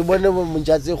se ke bone bo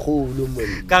montjatse kholo mo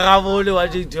karabo le wa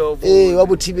ditho wa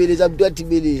bothibeletse mtu a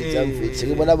thibeletsa mfetsi se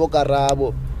ke bona bo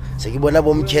karabo se ke bona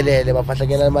bo mkhelele ba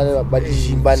fahlakena ba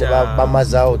dijimba ne ba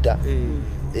mazauta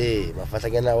ba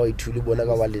fahlakena wa ithuli bona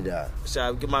ka walida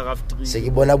sha ke ma rafter se ke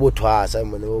bona bo thwasa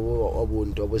mone wa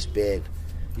bonto bo spec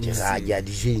ke ga ya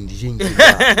dijeng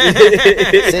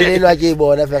se le lwa ke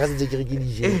bona fa ga se ke re ke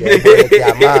dijeng ke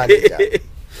amane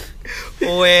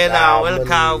wena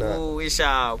welcome we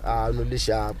sharp no le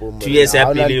sharp mo 2 years ya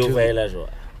pele o faela jwa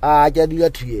ke dula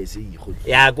 2 years e go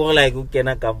ya go like o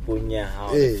kena kampong ya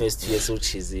ha first year so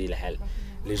chizile hal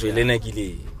le jwe lena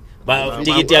kile ba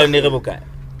ticket ya ne re boka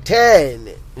 10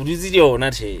 o dutse yona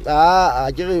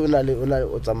 10 ke re ona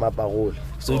o tsama parole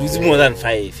so dutse more than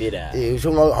 5 eda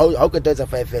so how ka tsa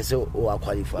 5 years o a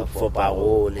qualify for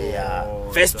parole ya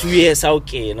first 2 years ha o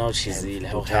kena o chizile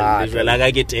ha le jwe la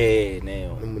ka ke 10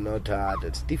 no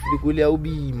thata Steve Likule o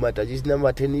bima ta just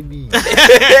number 10 bi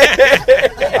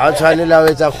a tshwanela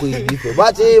wetsa khwedi fe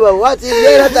ba tseba wa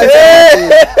tsela tsa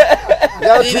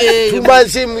ya two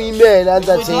months mo imela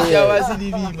ntsa tsela ya wa se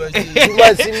di bima two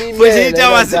months mo imela ya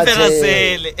wa se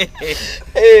ferasele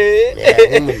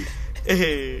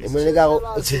emele ka go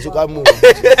tsetso ka mo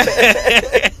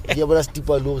ke bona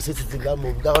stipa lo se tsetso ka mo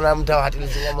ka gona motho wa hatile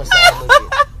tsenga mo sama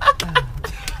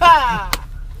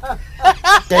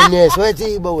Tennis, what's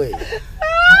it, boy?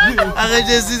 I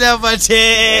just see that for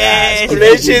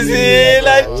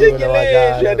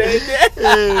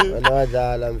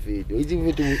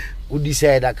o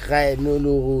decide cry no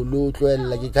lo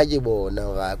tlwella ke ka ke bona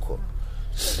ga kho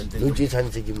lo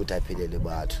tshwantse ke mothapele le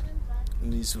batho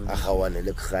a gawane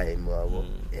le crime wa bo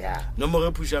ya no mo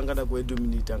re pushang kana go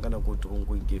dominate kana go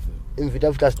tronko nkefe invita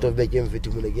after stop back invite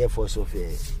mo le ke force of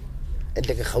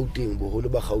entle ke Gauteng boholo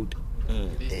ba Gauteng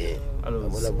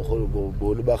bona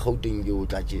boholo ba Gauteng ke o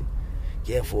tlatse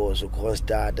ke force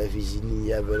constant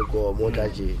Virginia Velko mo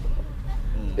tlatse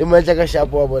e mo tla ka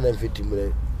shapo wa bona invite mo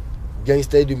le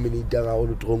gangster dominate ga go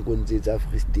tronko ntse tsa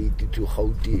Free State to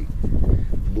Gauteng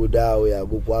bodao ya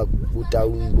bo kwa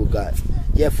botaung bo ka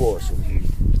ke force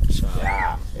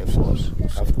ya force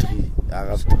have three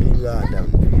ngata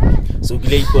so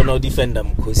ke le ipona o defender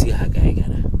mkhosi ha kae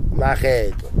kana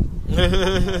magetlo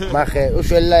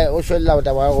o shwella o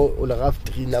taba o le have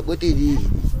three na go tedi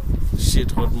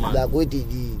shit hot man la go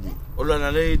tedi o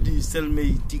lwana le di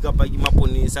cellmate ka pa ki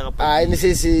maponisa ka pa ne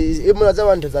se e mo tsa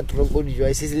bantho tsa tronko di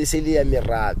jwa se le ya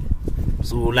merabe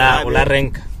so la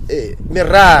rank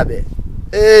merabe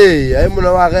ai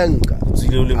mona wa renka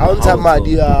a ntsa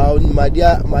madi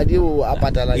o a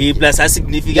patala e plus a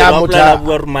significant wa plan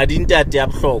bua madi ntate ya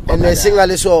bohlokwa ene singa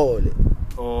le sole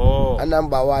a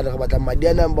number 1 re batla madi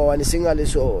a number 1 singa le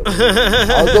sole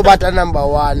a tlo bata number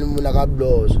 1 mona ka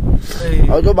blows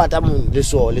a tlo bata mo le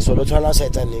sole tshwana sa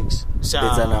etsa next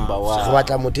etsa number 1 re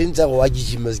batla motho ntse go wa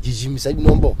gijimisa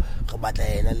dinombo re batla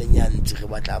yena le nyantsi re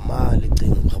batla ma le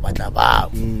qeng re batla ba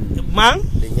mang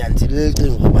le nyantsi le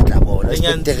qeng re batla bona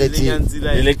spectacle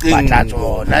le qeng batla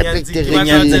tsona spectacle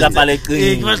nyantsi ka pale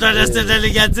qeng ba tla stela le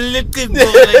nyantsi le qeng go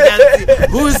le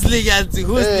nyantsi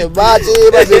who's ba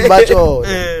be ba tsona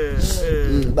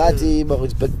ba ba go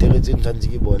spectacle ntse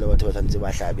ke bona batho ba tantse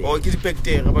ba hlabe ke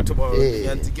spectacle batho ba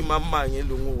nyantsi ke mamang e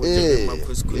lengwe go tse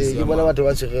makhosikosi ke bona batho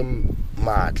ba tshwere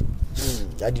matla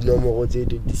ya dinomoro tse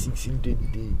 26 le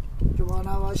 28 ke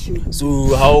bona ba shebo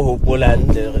so how hopola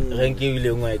renke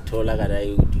ile ngwa ithola kana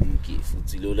e udimo ke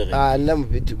futsile o le re nna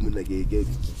mfeti mona ke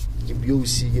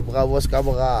BOC ke bravo ska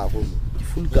bravo ke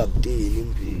full captain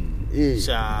ke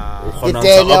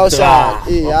tele o sa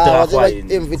ya wa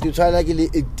mfeti tshwana ke le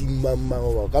acting mamma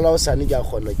go ka la o sane ke a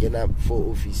gona ke na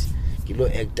for office ke lo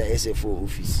actor SF4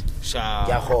 office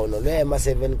ke a gona le ma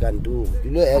 7 kanto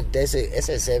ke lo actor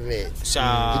SS7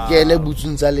 ke ene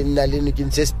butsuntsa le nna le ke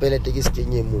ntse spelete ke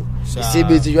skenye mo ke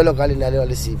sebetse jalo ka lena le wa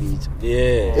le sebetse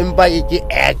empa ke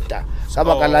actor ka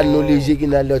baka la knowledge ke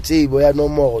na le tsebo ya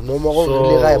nomoro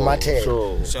re le ga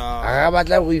mathelo a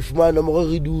batla go ifuma nomoro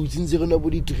re dutse ntse re no bo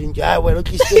di drink wena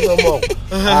ke se nomoro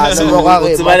nomoro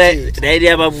re tsebana the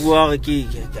idea ba bua ke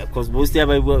cause most ya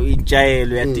ba bua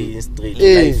intjaelo ya teng straight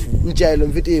life intjaelo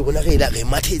mfete bona ge ila re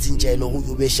mathetse intjaelo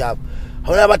go be sharp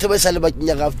hona batho ba sale ba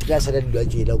kinya ga after sa le dwa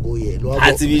jela go yelo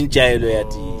ha tsebe intjaelo ya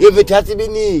teng e be thatse be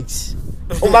nix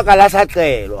o makala sa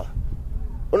tlelwa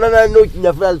ona na no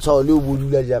kinya fela tsao le o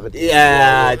bodula ja re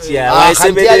wa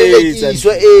sebedisa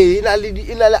so ina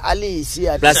le alisi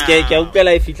ya plus ke a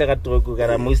upela e fitla ka troko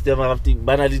kana most of them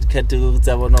bana le category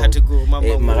tsa bona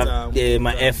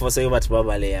ma F4 se batho ba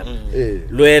bale ya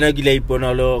lo yena ke la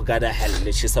ipona lo ka da hell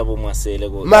le tshisa bo mwasele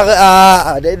go mare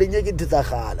da ile ke ntsa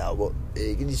gala bo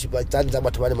ke di shipa tsa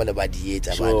batho ba ne ba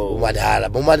dietsa ba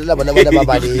bo madala bana ba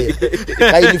bale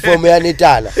ka uniform ya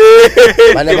netala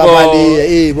bana ba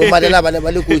bale bo madala bana ba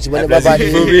coach bana ba bale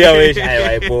ya we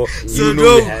ai bo so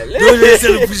do le se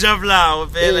le push up la o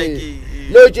fela ke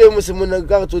lo je mo se mona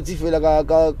ka tsotsi fela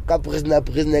ka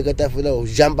prisoner ka ta fela o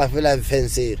jumpa fela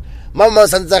fencer mama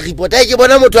santsa report ke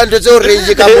bona motho a ntse o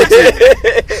range ka motse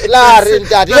la re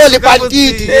ntate lo le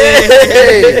pantiti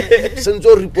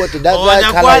sentso report da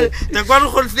ta kwa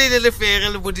go fele le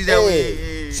fere le bodile we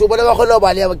so bona ba gona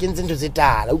ba le ba kentse ntse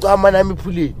tala o ka mana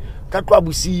mephule ka twa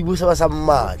bosibo se ba sa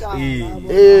mmata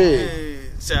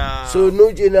so no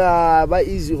jena ba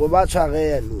easy go ba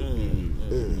tshware no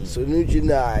so no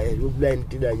jena go blind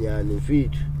tidanyana fit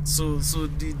so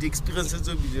the experiences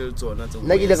of video tsona tsa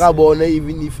nna ke le ka bona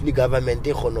even if the government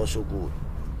e gona sokola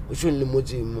o tshwele le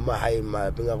motse mo mahae ma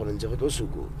penga go ntse go tlo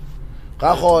sokola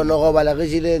ga gona go bala re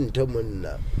jile ntho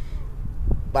monna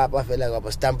papa fela ka ba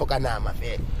stamp ka nama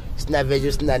fela sna vejo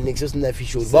sna nix sna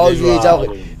fisholi ba o jetsa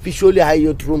gore fisholi ha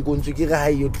yo tronko ntse ke ga ha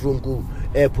yo tronko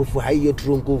phofu ha yo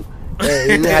tronko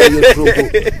ene ha yo tronko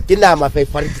ke nama fa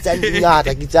partitsa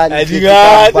ngata ke tsane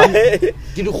ke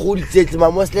di godi tsetse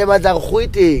ma moslema tsa go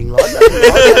iteng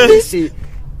se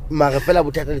mara fela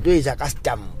bothata le to e ja ka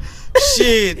stamp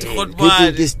shit hot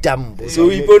bad ke stamp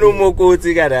so ipono mo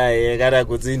kotsi ka ra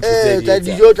go tsintse tse tsa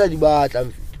dijo tsa di batla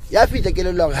ya fitla ke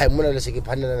le lo ga mona le se ke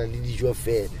phanela le dijo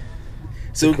fela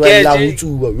so ke la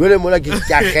utsuba yole mona ke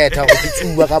tsa kgetha go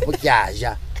tsuba ka po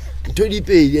kyaja ntho di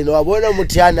pele no wa bona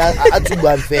mothiana a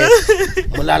tsuba fela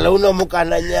molala o no mo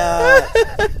kananya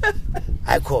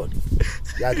icon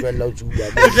ya tswela utsuba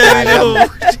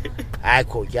ai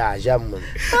ko ya jam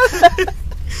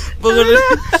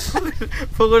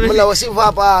Pogone mola wa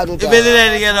sivapa no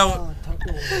belela ngena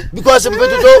because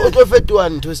mfethu to fetwa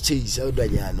ntho sechase o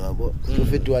danyana wabo to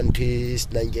fetwa ntho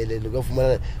sinangelele ka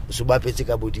fumana usubapetse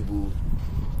ka bodibu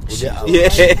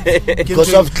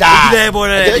because of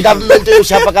that government o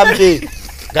shapa ka mpe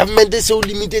government is so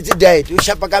limited diet o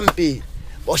shapa ka mpe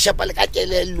o shapa le ka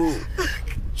kelelo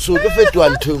so to fetwa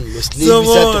ntho no slave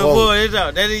is at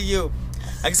home that is you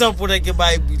akisa pona ke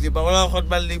Bible ba bona go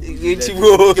ba le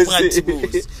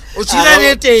o tshila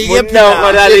lete ye pila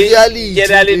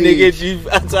ke le negative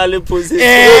atsale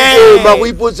positive ba go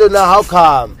ipotse na how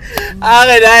come a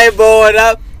re dai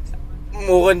bona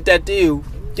mo gontateo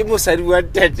ke mosadi wa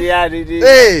tate ya re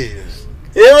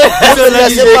la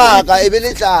sebaka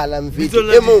ebele tlala mfito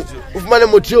emo ufumane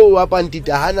motho wa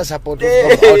pantita hana support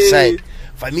from outside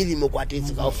family mo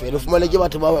kwatetse ka ofela ufumane ke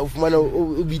batho ba ufumane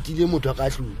o bitile motho ka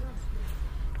hlu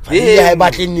family ha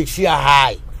ba clinics ya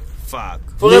high fuck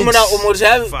for mona o mo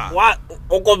wa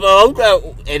o ko ba utlwa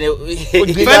ene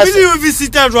family o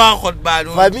visita jwa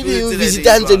khotbano family o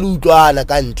visita ntse le utlwana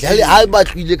ka ntle ha ba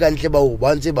tlwile ka ntle ba o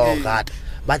ba ntse ba o gata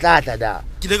ba tla da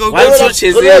ke le ka o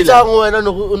chezela tsa ngwana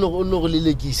no go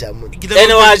lelekisa mo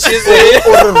ene wa chezela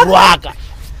o re rwaka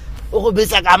o go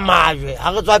betsa ka majwe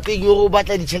ha re tswa peng o go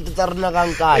batla ditšhelete tsa rena ka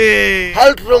nkana ha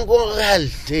le tronko re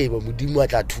halte ba modimo a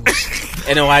tla thusa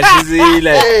ene wa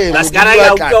chezela la skara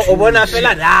ya o bona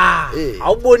fela da ha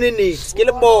o bone nix ke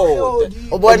le bo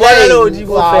o bona lo di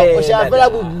go fela o sha fela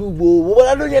boblubo o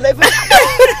bona lo nyela fela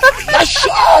la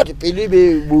shot pele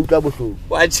be butla bohlo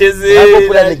wa chezela ba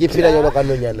popula ne ke phela jalo ka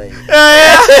nonyana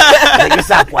ne ke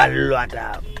sa kwallwa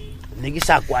ta ne ke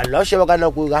sa kwallwa o sheba kana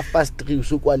go ga fast 3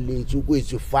 so kwalletse o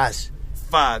kwetse fast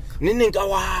fuck nne nka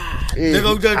wa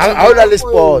ha o na le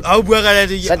sport ha o bua ka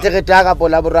le sa tereta ka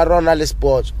pola boraro na le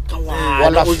sport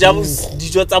wala o ja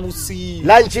dijo tsa bosi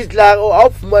lunch tla o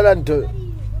fumana ntho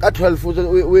ka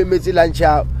 12 o emetse lunch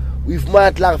ya o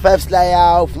fumana tla 5 sla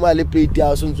ya o fumana le plate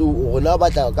ya so ntse o rona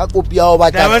batla ka kopi ya o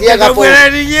batla ya ka po ha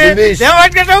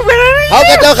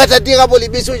o ka ta tira bo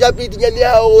lebese o ja plate nyane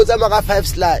ya o tsa maka 5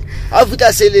 sla ha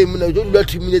futa selemo na jo dula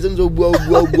 2 minutes ntse o bua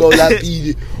o la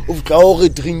pile o futla o re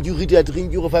drink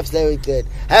go 5 sla o tleta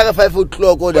ha re 5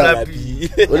 o'clock o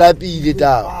la pile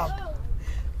ta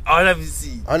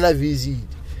ona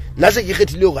visit na se ke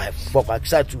khethile go foka ke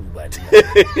sa tsuba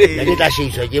ya ke tla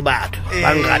sheiswa ke batho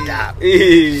ba ngata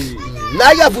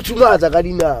na ya futhumatsa ka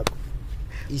dinako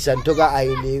isa ntoka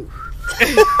aine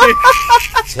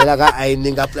sela ka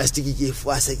aine nga plastic ke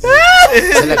fwase ke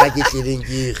sela ka ke tleleng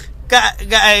ke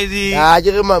ka aine ke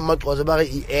re maqozo ba re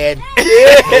en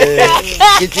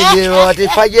ke tlile wa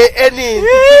te faje eni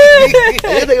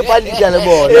ke pandita le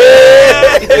bona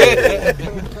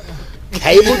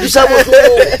ha e mothusa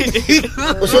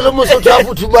bohloko o se le mosotho a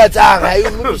futhumatsang ha e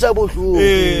mothusa bohloko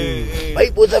ba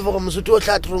ipotsa for mosotho o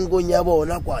tla tronkong ya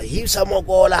bona kwa hisa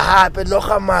mokola hape no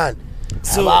khamana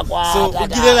so o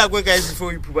kile la kwe guys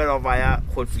before you pubana via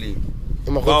hotflake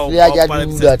hotflake ya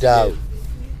dula tao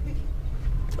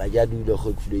ba ja dula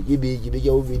hotflake ke be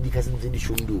o be di ka sentse di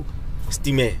shondo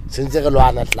steamer sentse re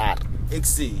lwana tla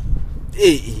xc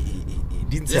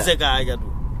dintse se ka ga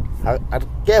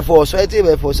ke force wa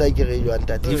tsebe force ke re jwa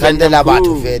ntati fandela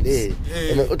batho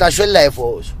fela o ta shwella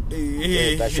force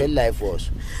ta shwella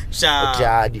force sha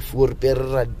ja di for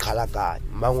perra di khala ka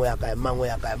mangwe ya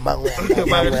ka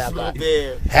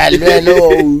hello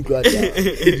utlwa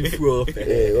di for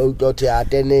o utlwa te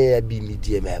atene ya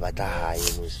bimidi me batla hae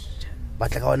mos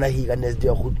batla ka ona hi ka next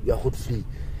ya go free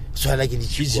swala ke di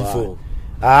chifo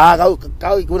ka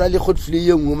go na le hot free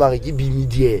ye ngwe mare ke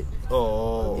bimidi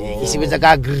ke sebetsa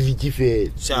ka agree ke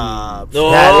fela sharp no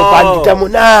re pandita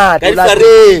monate la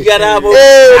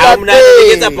amna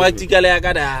ke tsa practical ya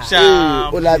ka da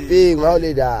sharp o la peng ha o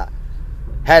le da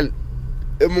hell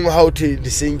e mong ha o the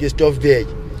le senge stop bag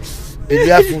be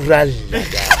ya furalla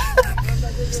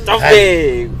stop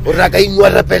bag o raka ingwa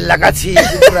rapella ka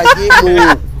tshedi ra ke mo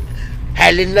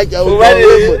hell nna ja o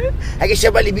ha ke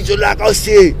sheba le bitso la ka o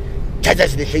se tjhatsa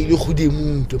se le hlile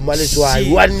godimo to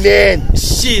maletswai one man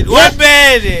shit one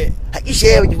man ha ke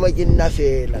sheba ke ke nna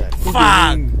fela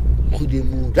fuck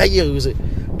godimo la ke re se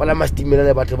pala mastimela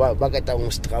le batho ba ka tang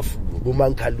strafu bo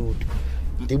mankhaluto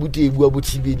te buti bua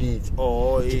bothibeletse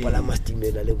ke pala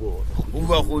mastimela le bona o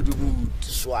bua godimo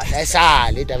swala sa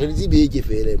le ta re tsebe ke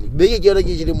fela be ke yona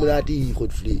ke jile monate go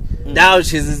tfle da o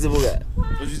chezetse boka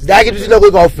da ke tsina go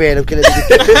ka ofela ke le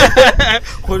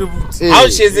godimo ha o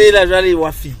chezela jwale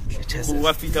wa fitla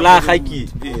wa fitla la gaki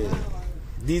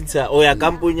Ditsa o ya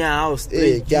kamponya house.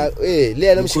 Le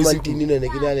yena moshimantini ne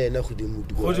ke na le yena godimo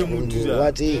Godimo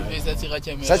wa tse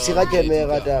sa tsira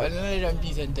camera ta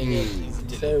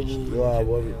wa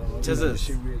bo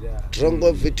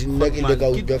trongo fitina ke le ka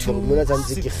utlwa for mona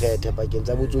tsantse ke kgetha pa ke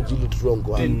tsa botsotsi le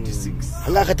trongo 26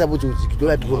 hanga kgetha botsotsi ke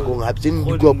tlola trongong ha tsene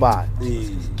di kopa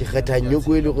ke kgetha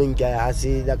nyoko e le go nka ha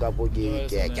se la ka po ke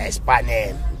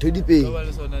Spanish to di pe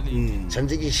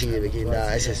tsantse ke shebe ke na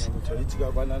SS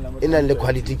ina le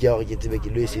quality ke gore ke tsebe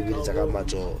ke lo sebele tsa ka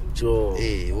matso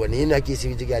wona ina ke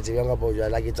sebetse ke a tsebe nga bo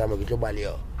jala ke tsama ke tlo ba le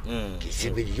yo ke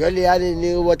sebedi jole ya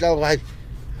ne o botla go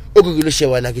o go lo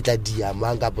shebana ke tla dia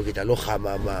mang ka po ke tla lo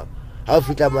gama ma ha o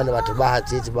fitla mana batho ba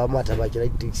hatsetse ba matha ba kela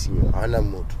taxi hana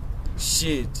motho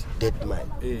shit dead man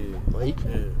right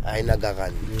aina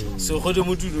gagane so go de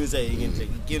motho no tsa eng ntle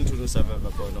ke ntho no sa ba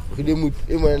bona go de motho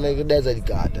e mona ke datsa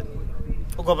dikata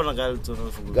o ka bona ka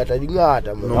tsona go gata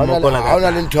dingata mona ha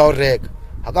ona le ntho o reka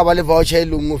ha ka ba le voucher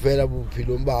le ngwe fela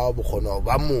bophelong ba ha bo khona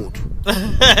ba motho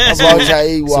voucher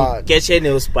e wa ke tshene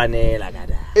o spanela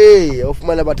kada o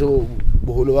fumana batho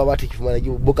boholo ba batho ke fumana ke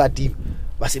bokati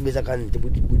ba sebetsa ka ntle bo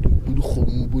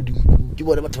dikgomo bo dinku ke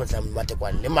bona batho ba tla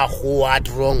matekwane le magoa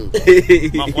strong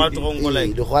go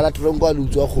like le goala strong kwa le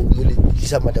utswa kgomo le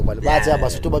disa matekwane ba tsaya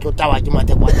basotho ba tlo tawa ke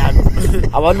matekwanano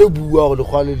ha ba lo bua go le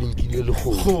goala le nkile le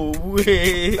kgomo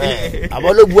ha ba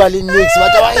lo bua le next ba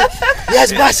tawa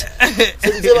yes boss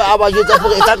se ba ba jotsa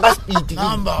for e tsa speed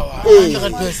number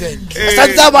 100% sa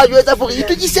tsa ba jotsa for e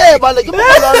tukise ba le ke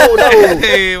mogolo wa lona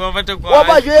wa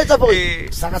ba jotsa for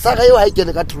saka yo ha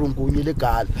ikene ka trongo le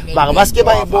kala ba ba ske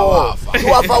ba ibo wa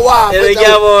e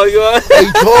ke bo yo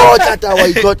ithota ta wa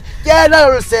ithota kena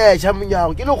lo research ha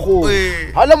munyago ke le go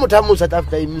ha le motho a mo South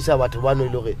Africa imisa batho ba no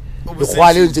ile gore le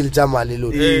gwale ntse le tsamale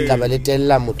lo tla ba le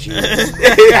tella motho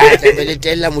tla ba le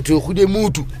tella motho go de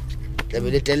motho tla ba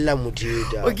le tella motho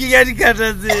ta o ke ya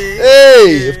dikata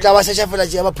tse tla ba sesha fela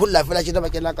tse ba phulla fela tse ba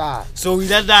kena ka so o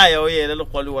ila daya o yena le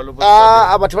gwale wa lo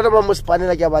batho ba ba mo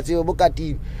spanela ke ba tseo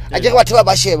bokati a ke batho ba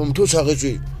ba sheba motho o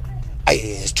tshwaretswe ai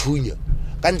sethunya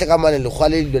ka ntle ka mane le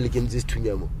gwale le kentse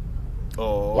sethunya mo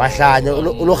wa hlanya o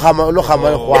lo gama le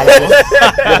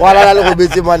gwala le go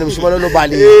betse mane moshimane lo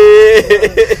bale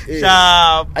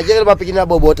sharp a ke ba pekina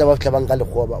bo botla ba fitla banka le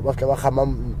goba ba fitla ba gama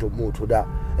motho da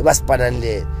e ba spanang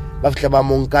le ba fitla ba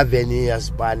monka vene ya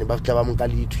spane ba fitla ba monka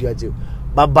le ithuya tseo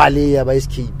ba bale ya ba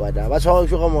escape da ba tshwa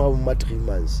go mo ma 3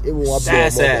 months e mo wa ba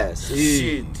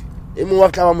shit e mo wa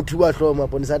fitla ba motho ba hloma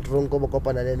ponisa tronko ba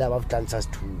kopana le na ba fitla ntsa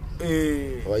sethu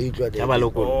wa itlwa de ba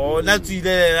lokolo na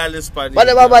tsile la le Spanish ba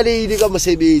le ba baledi ka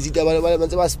mosebetsi ta ba le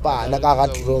ntse ba spana ka ga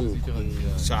tronko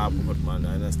sharp but man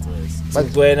ana stress ba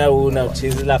tswena una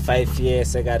tshizila 5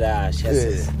 years kada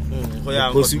chassis go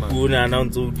ya go sipuna na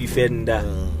ntse o defender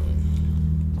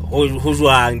ho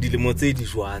jwang dilemo tse di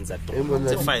jwang tsa tronko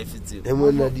tse 5 tse e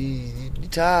mona di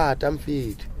thata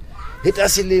mfethu hita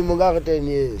selemo ka re 10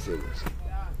 years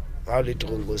ha le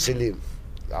tronko selemo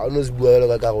ha no se bua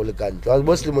le ka go le kantle wa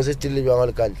bo selemo se tile jwang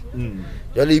le kantle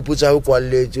jale ipotsa go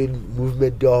kwalletse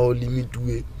movement ya ho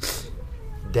limituwe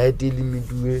diet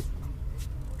limituwe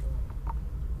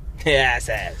yes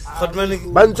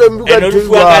ba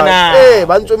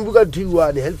ntsombuka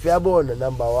thiwa health ya bona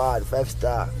number 1 5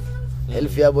 star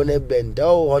health ya bona benda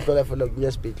o hotla fela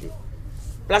kunya speedle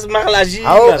plus magalaji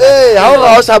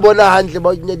ha o sa bona hantle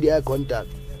ba kunya di eye contact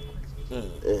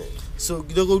so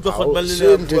ke go utlwa khotba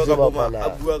le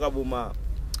bua ka boma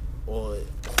o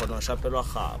khona shapelwa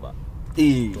gaba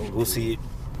o se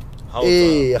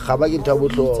gaba ke ntwa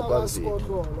botlhokwa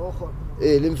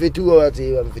le mfetu wa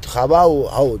tseba mfetu gaba ha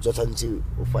o tswa tshantse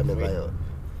o fane ka yona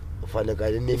o fane ka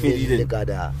le le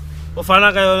kada o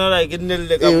fana ka yona la ke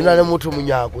nnelle ka ona le motho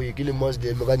monyako ke le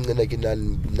muslim ka nna ke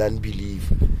non believe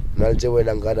na le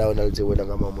tsewela ngada ona le tsewela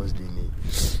ka ma muslim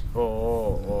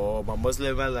ba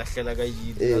muslim ba la hlela ka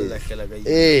yini la hlela ka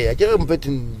yini a ke re mfetu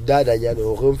dada nyane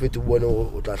o re mfetu bone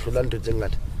o tla hlola ntho tse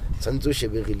ngata santse o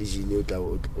shebe religion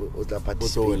o tla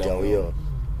participate ya yo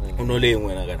o no le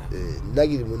ngwena kana nna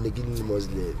ke mo ke le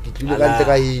muslim ke tlile ka ntle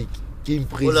ka ke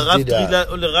impressed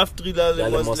o le raftrila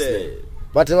le muslim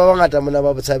batho ba bangata mona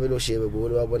ba botshabelo shebe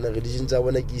bolo ba bona religion tsa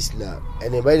bona ke Islam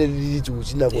ene ba ile le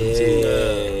ditutsi na go ntse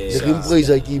le ke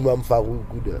impresa ke Imam Farouk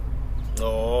kuda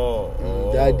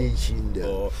daddy chinda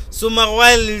so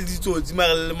magwa le ditutsi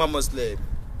mara le ma muslim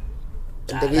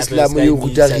nta Islam yo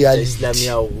ruta reality Islam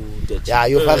ya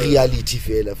yo fa reality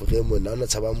fela for ke mona ona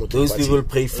tshaba motho those people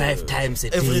pray 5 times a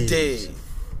day every day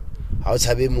ha o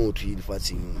tshabe motho ile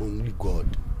fatsing only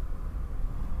God.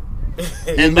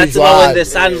 And that's when the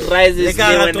sun rises,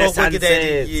 when the sun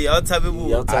sets.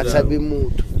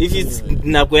 If it's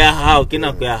nako ya hao, ke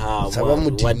nako ya hao. Tsaba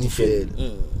modimo fela.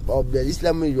 Problem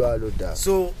Islam e jwalo ta.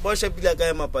 So ba shapila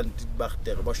ka mapantiti ba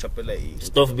gtere ba shapela eng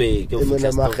Stoffbay ke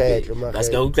Mona makgetlo ba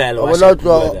ska utlala wa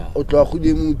o tlo go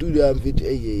di mutu di amfit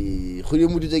go di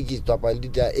mutu tse ke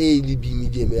tsapandita le bi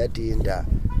medium ya tenda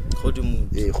go di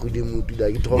mutu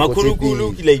da ke tro go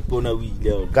makhulukulu ke la ipona o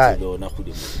ile lona go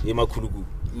di mutu makhulukulu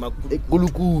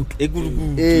ekulukutu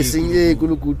singe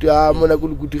ekulukutu mona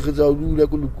kulukutu kgetsa o dula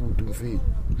kulukutu mfetsi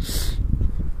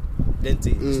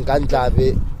lentse ka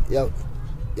ntlabe ya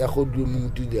go di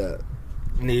mutu da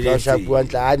ne sha bua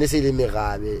ntla ne se le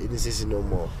merabe ne se se no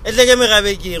mo etleke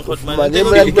merabe ke khotman ne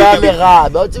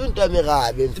merabe o tsebe ntwa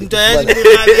merabe ntwa ya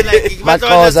merabe like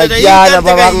matlosa diana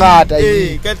ba bangata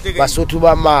Basotho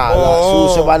ba mala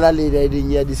so bana le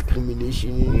ya discrimination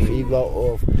in favor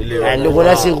of and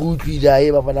gona se rutlwile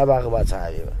ae ba bana ba re ba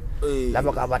tshabe la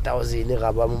ba ka ba 1000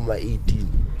 ga ba mo 18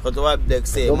 go twa black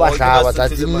say ba hlaba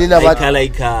tsatsing lena ba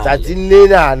tsatsing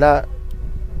lena na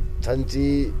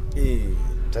tsanti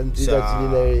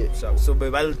so be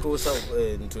ba tlosa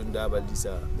ntunda ba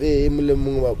disa mole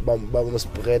mong ba mo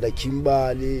spreader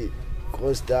Kimberley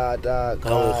Constata ka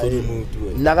go di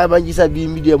mutu nna ga bangisa bi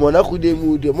medium mona go di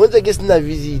mutu mo ntse ke sena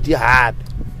visit hape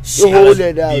e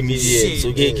hole da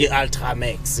so ke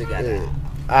Ultramax ga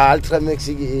Ultramax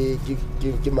ke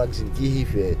maxi ke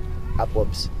hife a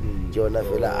pops ke ona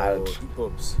fela alt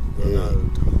pops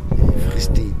free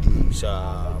state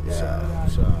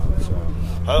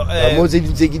mo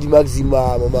tse ke di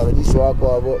maximum mara di swa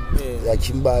kwa bo ya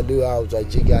Kimberley a tswa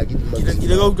jeke a ke di maximum ke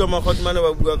le ka utlwa makhotmane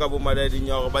ba bua ka bo madading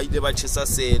ya gore ba ile ba tshesa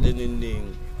sele nenneng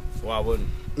wa bona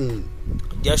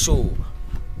dia show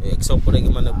example ke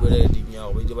mana bua le ding ya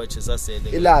gore ba ile ba tshesa sele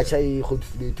ila cha e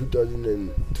khotfule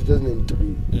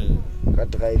 2003 ka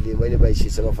traile ba ile ba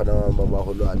tshesa ba fana ba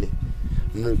golwane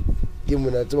ke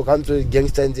mona tso ka ntse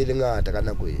gangster ntse le ngata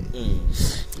kana go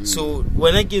so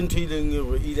wena ke ntho ile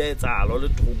ngwe ile etsala le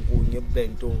tronkong e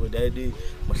bento gore da di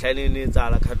mohlane ne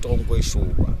etsala ka tronko e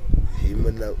shoba he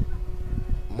mona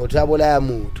motho a bola ya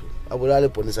motho a bola le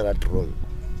ponisa la tronko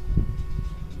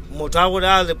motho a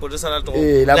bola le ponisa la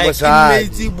tronko la mosadi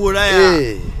metsi bola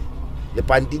ya le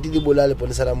pantiti di bola le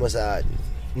ponisa la mosadi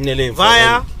ne le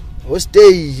vaya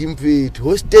hostage mfethu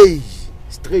hostage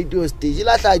straight hostage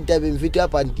la tla tabeng mfethu ya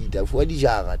pantita fuwa di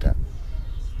jara ta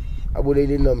a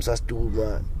bolele nna msa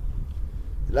stuma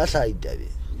la tla itabe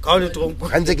ka le tronko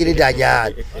kantse ke le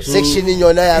danyana section e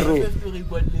yona ya ro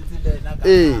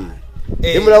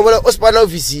e mona bona o spana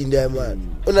office nda man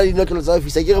ona di notlo tsa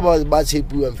office ke re ba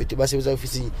tshepuwa mfethu ba sebetsa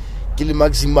office ke le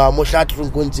maximum mo hla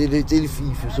tronko ntse le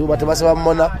fifi so batho ba se ba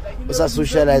mona o sa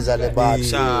socialize le ba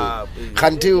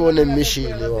kante o ne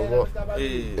mission wa bo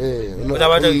no ba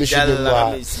ba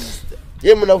dijalla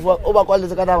ye mona o ba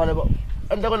kwaletse ka bana ba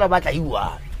anda gona ba tla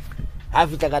iwa ha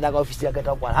fitla ka daga office ya ka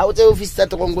ta kwa ha o tse office tsa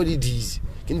tronko di dizi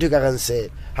ke ntwe ka gansela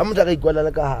ha motho ka ikwala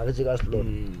le ka hare tse ka slot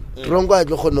tronko a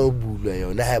tlo gona o bulwa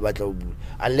yona ha e batla o bulwa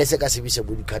unless ka sebisa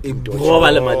bo di cutting to go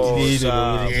ba le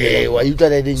madile wa itla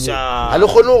le ding ha le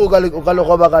gone o ka le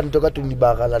go ba ka nto ka tuni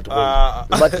ba ga la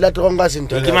tronko matla tronko se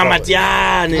ntho ke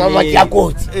mamatiane mamati ya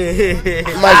kotsi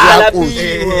mamati ya kotsi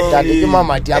tata ke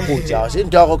mamati ya kotsi a se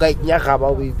ntho go ka nya ga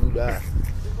ba o e bula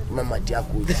mamati ya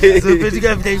kotsi so pedi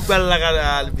ka fitla ikwalla ka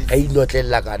albi ka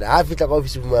inotlella kana ha fitla ka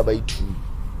office mo ba ithu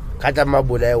ka tla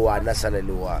mabola e wana sana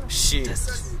le wa shit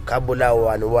ka bola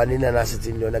wana ina na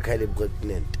setse le yona ka ile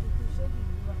pregnant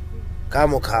ka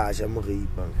mo khasha mo re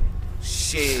ipa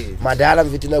shit madala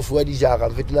mfitina fuwa di jara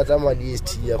mfitina tsa mali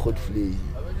ST ya hot flay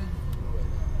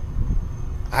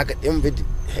aka emvedi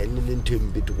henile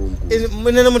nthembe tkongo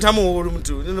mone le motho a mogolo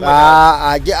motho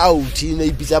a ke out ina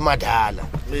ipitsa madala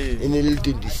ene le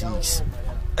 26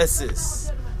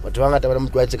 ss batho ba ngata ba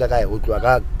motwatse ka kae go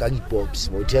tloa ka hip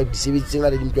hops mo tia disebetsi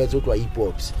ngale di motwatse go tloa hip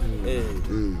hops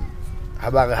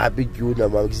ha ba re hape ke una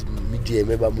ba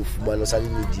medium ba mo fumana sa le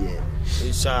medium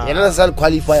yena na sa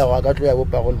qualifier wa ka tlo ya bo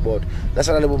parole board na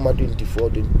sa le bo ma 24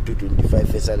 to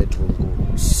 25 sa le tronko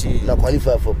na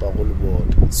qualify for parole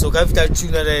board so ka fita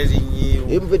tuna la rinyo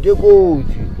e mfete ko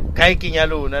kai kenya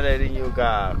lona la rinyo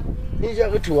ka inja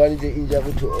go to one inja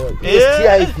go to all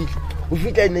STI o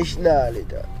fita national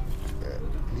eta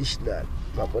national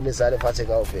ba bone sa le fatse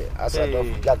ka ofe a sa do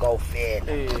fita ka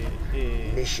ofela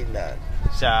national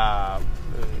sa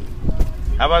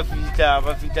aba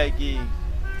fita ke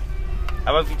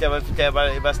aba fita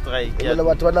ba strike ya le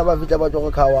batho bana ba fita ba tlo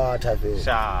go khawatha fe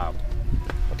sa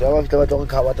batho ba fita ba tlo go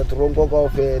khawatha tronko ka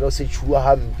ofe lo se chua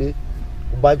hampe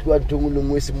ba twa nthong le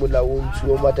ngwe se molaong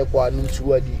tshuo mate kwana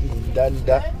tshuwa di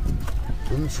indanda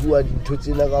ntsuwa di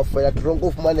thotsena ka fela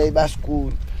tronko fumana e ba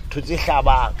school thotse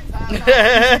hlabang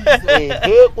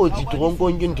ke kotsi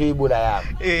tronkong ke ntho e bolayang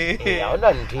ha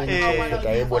ona ntho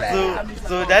e bolayang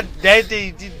so that day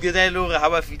did I know ha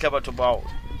ba fitla batho bao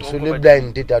so le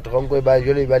blind ta tronko ba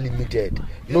jole ba limited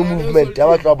no movement ha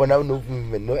ba tlo bona no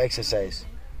movement no exercise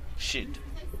shit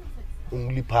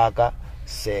only parka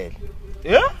cell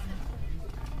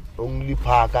only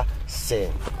parka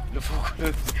cell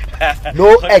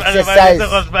no exercise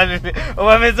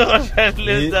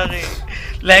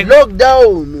like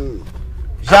lockdown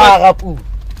jara pu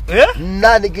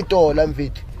nna ne ke tola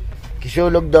mfiti ke show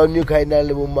lockdown you kaina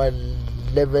le bo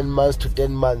 11 months to 10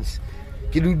 months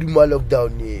ke duduma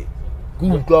lockdown ye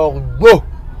ku ka go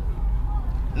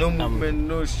no movement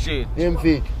no shit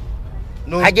mfiti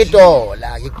no ha ke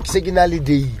tola ke signal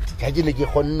date ha ke ne ke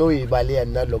khonno e ba le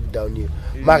yana lockdown ye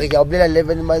mara ke oblela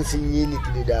 11 months yini ke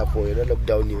le da for yona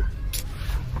lockdown ye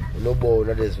no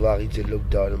bona deswari tse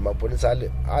lockdown maponisa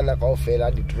le ana ka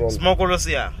ofela di drone smokolo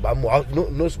sia ba mo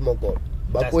no smokolo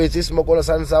ba ko etse smokolo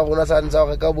sansa rona sansa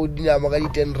re ka bo dinyama ka di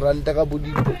 10 rand ka bo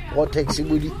di protex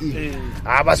bo di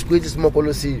a ba skwetse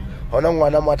smokolo se hona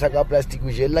ngwana matha ka plastic o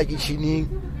jella kitchening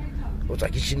o tsa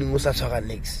kitchening o sa tshwara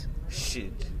next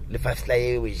shit le fastla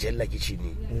ye o jella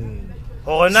kitchening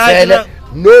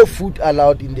no food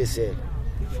allowed in the cell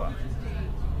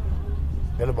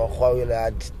le ba khwa le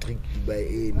a district by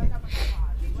ene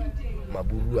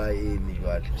maburu a ene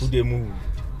jwale who dey move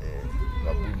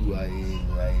maburu a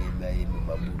ene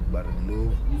maburu but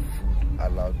no food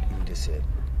allowed in the cell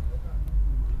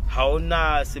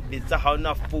hauna sebetsa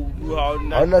hauna phone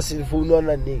hauna cell phone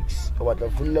ona nix o batla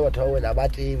phone le batho ba wena ba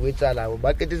tle wetsala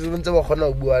ba ketetse ntse ba khona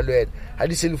go bua le wena ha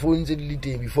di cell phone tse di le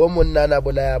teng before monna na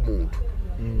bola ya motho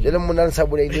jele monna sa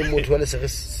bola ile motho wale se re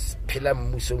phela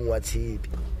mmusong wa tshepe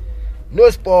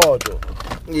no sport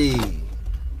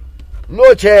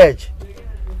no church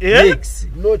mix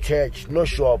no church no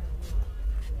shop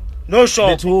no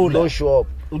shop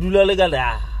o dula le ka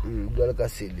la dula ka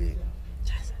sele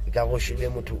ka go shile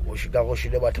motho o shika go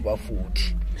shile batho ba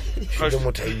 40 shile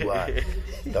motho iwa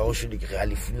da go shile ke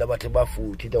ali fulla batho ba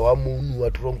 40 da wa monu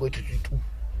wa tronko ethutu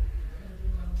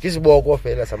ke siboko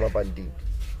fela sa mapandi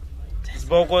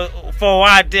siboko for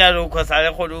what ya lo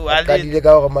khosale kholo ka dile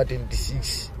ka go ma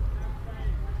 26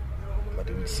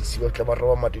 ba tla ba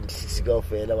roba ma 26 ka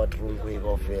ofela ba tronko e ka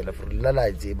ofela for lena la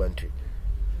itse banthu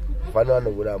fana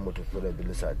no bula motho fela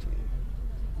bile sati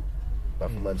ba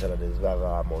fumantsana desba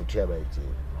ga ma uthia ba itse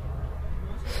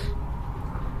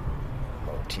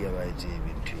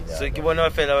bintu so ke bona ba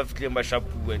fela ba fitleng ba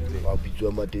shapua ntle ba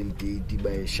bitswa ma 28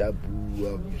 ba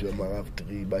shapua bitswa ma half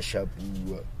 3 ba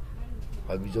shapua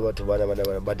ba bitswa batho bana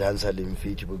ba dansa le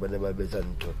mfiti ba bana ba betsa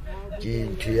ntho ke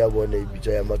ntho ya bona e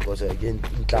bitswa ya maxosa ke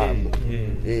ntlamo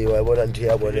wa bona ntho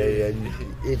ya bona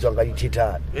e tswa ka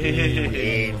dithithana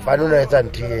fano na etsa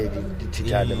ntho e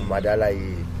dithithana madala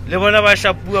le bona ba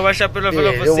shapua ba shapela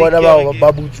fela le bona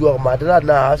ba butswa madala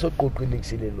na ha so qoqwe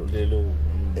nixelelo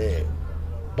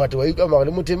batho ba ikama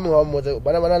le motho mmeng wa mmotsa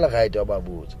bana la right wa ba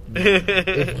botsa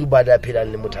e ba da phela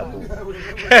le mothapo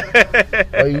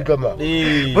ba ikama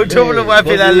motho mo ba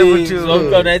phela le motho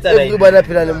e ba da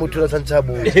phela le motho la santsha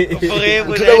bo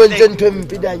motho la wentse ntho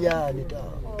mpidanyane ta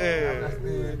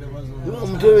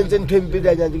motho wentse ntho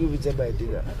mpidanyane ke bitse ba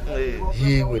etela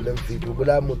hiwe la mfito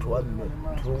bola motho wa mme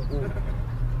tronko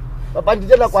ba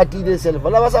panditse la kwatile self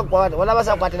wala ba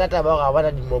sa kwatela taba ga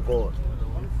bana dimoko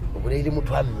o bole ile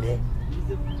motho wa mme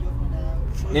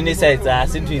nene sa etsa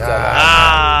sentho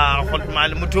itsa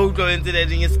khotmale motho o tlo wentse le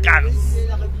ding scan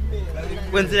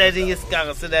wentse le ding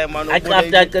scan se da mano a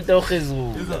crafta ka to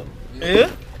khezula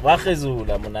wa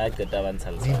khezula mona ka ta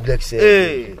bantsha di black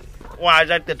cell wa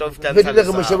ja ka to fita ntsha le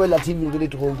mo shebela tv le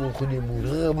trongo khudimo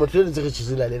re motho le tse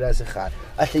tshizila le la se gala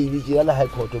a hlile ke la high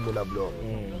court mo la blog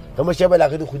re mo shebela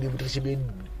ke khudimo re shebe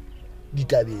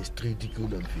ditabe street ke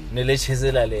lo mfi ne le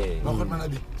tshizela le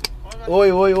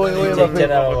Oi ba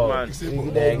phela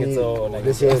ke tsona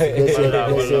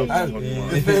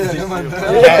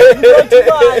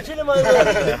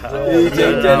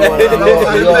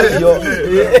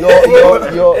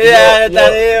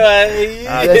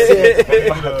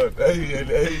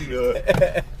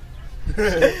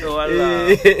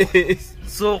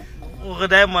so re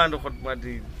diamond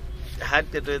khotmadi ha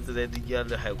teto etsa di ya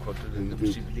le high court le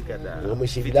shibili ka da mo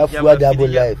shibila fuwa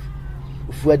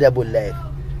double life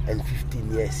and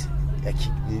 15 years ya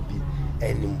kick baby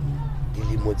and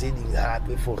dilimo tse ding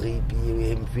hape for rape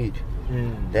e mfiti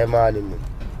le mali mo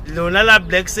lona la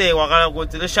black say wa ga go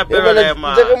tsele shapelo la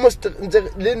ma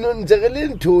nze le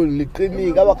ntho le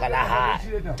qemi ka baka la ha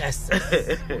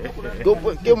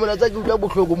ke mona tsa ke utla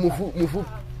bohloko mofu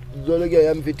jolo ke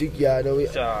ya mfiti kyana we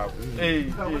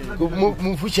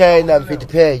mfushayina mfiti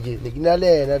phege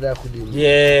nikinalena da khulini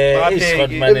yeah is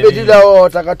hot man mfiti lawo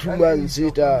ta ka 2 months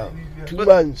ita 2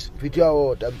 months mfiti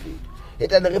yawo ta mfiti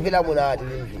eta ne re phela monate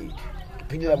le mfiti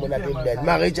phela monate le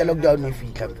ma re tsa lockdown e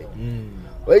fitla mfiti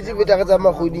wa itse feta ka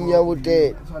tsama kgoding ya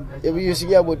bote e be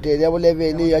yosinya bote ya bo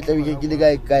 11 ya tlabike ke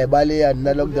le kae ba le ya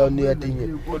nna lockdown ya tinye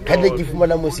khane ke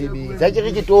fumana mosebetsi ha ke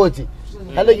re ke totse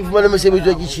hale ke fumana mosebetsi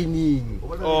wa kitcheneng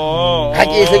ha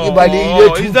ke se ke balile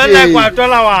thupe izana kwa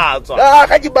tola watswa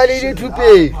ha ke balile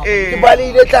thupe ke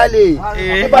balile tlale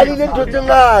ke balile ntho tse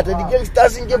ngata di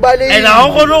gangsters ke balile ena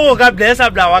ho golo go ka blessa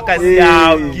bla wa ka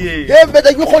sia ke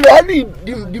mbeta ke golo ha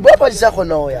di bapa di sa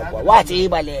khona ho ya kwa wa tse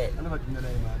bale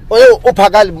o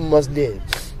phakal muslim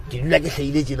ke dula ke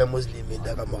hlahile tjena muslim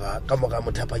nda ka moga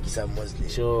mothapa ke sa muslim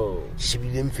sure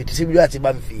shebile mfiti sebile wa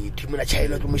tseba mfiti mona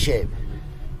chaelo ke moshebe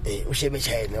o shebe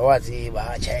China wa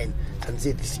tseba China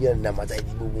tantse disinya nama tsa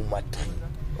di bobo matri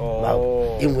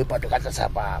engwe pato ka tsa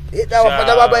papa eta wa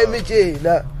pata baba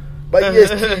emetjena ba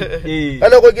yes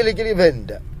ana go ke le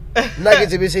venda nna ke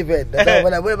tsebe se venda ka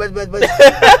bona ba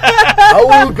ha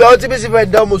u twa tsebe se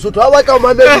venda mo sotho ha ba ka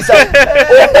mamelisa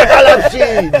o kala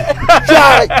mtshini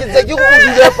tja ke tse ke go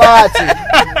dile patsi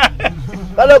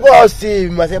bala go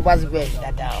ausima se pass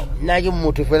venda tao nna ke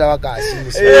motho fela wa ka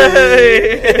asima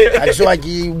a tswa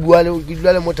ki bua le ki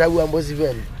dula le motho a bua mo se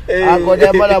venda a go ne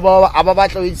bana ba aba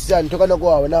batla o itsisa ntho ka nako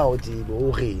wa bona ho tsebo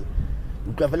o re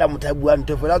utlwa fela motho a bua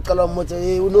ntho fela o qala motse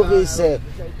o no re se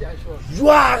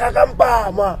jwa ka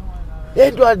mpama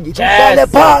ento a di tsale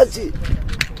phansi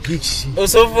o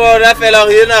so fora fela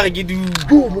re yena re ke du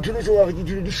motho le so re ke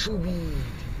di shubi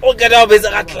o ka da betsa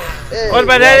ka tla on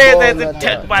ba le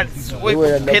 10 months we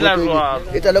phela jwa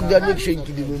eta lockdown e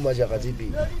ke di mo majaka tse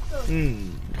pedi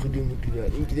khudi motula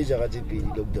e ke le jaka tse pedi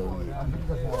lockdown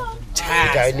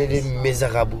ta ine le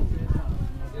mezagabu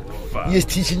yes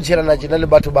teaching chela na jena le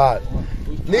batho ba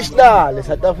national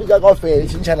South Africa ka ofela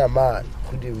tshintshana man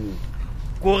khudi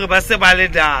gore ba se ba le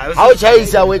da ha o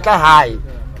chaisa we ka hae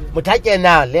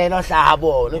mothakena le ena hla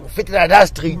bona fitela da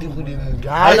street godimo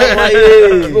ha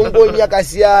e bongonya ka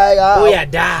sia ya o ya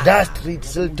da street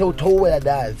so to ya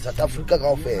da South Africa ka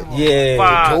ofela yeah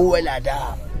to ya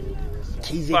da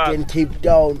KZN Cape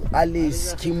Town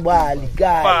Alice Kimberley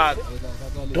guys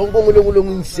Tongo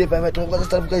ngulungu nsefa tongo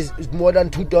South Africa is more than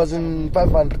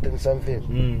 2,500 and something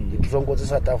tongo tsa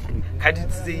South Africa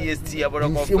kaditse EST ya bona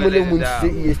ko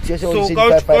EST so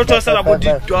ka o tsala bo di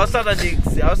dosa na dix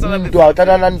a sala ndo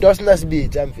atana na ndosna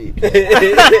sibitsa mfethu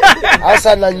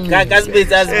asana ka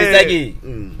sibitsa ke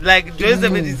like doze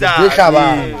mediza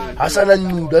asana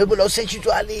nudo e bola o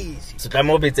setshitswa alisi se tla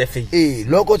mo betse fe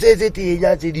loko tse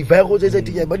tinya tse di virus tse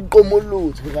tinya ba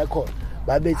diqomolotse ba khona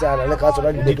ba betsana le ka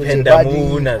tsona di dependa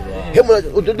mona he mo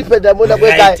o to dependa mona go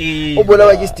kae o bona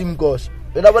wa ke steam course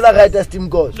ena bona right steam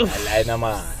course aina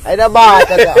ma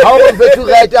tata ha o mfethu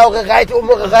right o re right o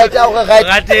mo re right o re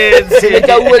right se le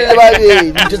ka uwe le ba be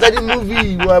ntse di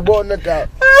movie wa bona ta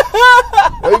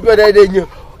o go da denyo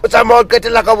o tsama o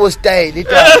ketela ka bo style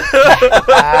ta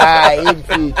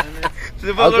imfi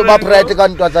se ba prete ka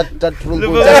ntwa tsa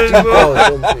trungo tsa steam course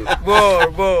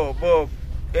bo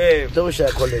so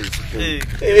sha college ke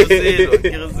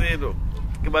reselo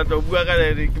ke batla o bua ka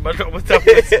le ke batla o botsa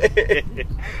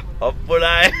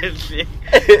opola ele ke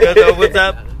batla o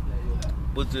botsa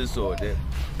so de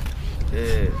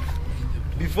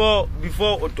before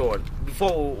o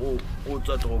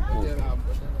tswa troko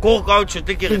go ka o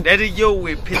tshute ke re dadi yo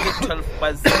we phele 12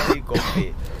 months go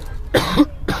be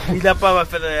ila pa ba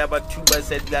fela ya ba thuba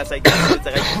se la sa ke tsa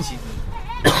ka kitchen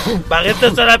ba re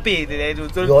tsela pele le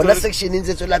yona section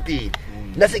ntse tsela pele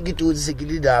nna se ke totse se ke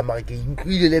di dama ke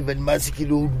ikwile 11 months ke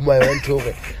lo duma yona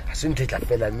ntore a se nthe tla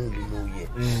fela mile no ye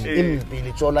impile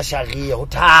tsona sharia ho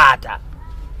thata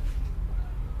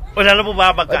o la bo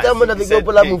baba ka ta mona le go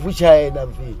pola mofushayena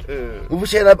mfethu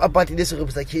mofushayena a party le se re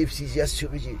botsa KFC ya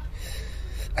sithobe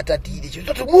atatile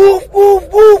tso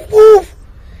move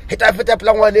heta feta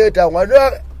plangwane eta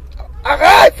ngwana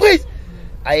a freeze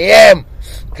I am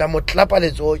tla mo tlapa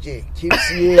le tsoke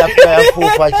KFC ya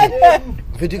fofa je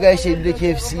mfethu ka shebile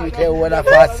KFC tla wena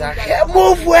fatsa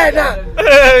move wena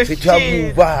fethu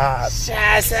move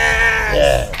sasa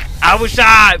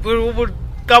abusha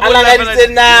ka bona la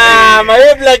tsena ma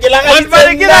e bla ke la ga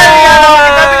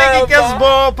ke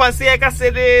kesbo pase ka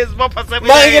sedes bo pase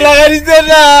ma ke la ga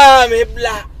tsena me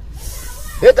bla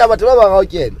heta batho ba ba ga o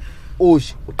kena o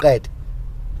qeta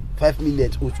 5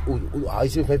 minutes I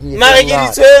say 5 minutes mara ke di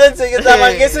tshwerentse ke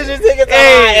tsamaya ke se ke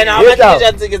tsamaya ena ba ke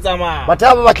jantse ke tsamaya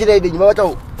batho ba tlile ding ba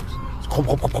batla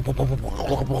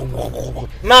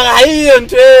mara ha iyo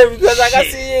ntho e because aka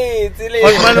se tsele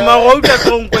Hotman Marota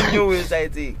tsonkong yo e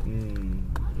saetse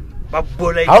ba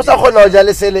bola ha o sa khona ho ja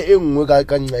le sele e nngwe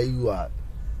ka nqaiwa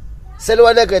sele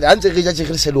wana ka ha ntse re ja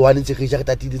tshegile sele wana ntse re ja ka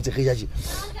tatile ntse re ja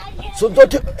so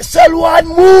ntse sele one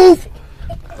move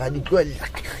ga di tloela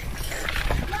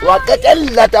wa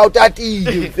katella ta o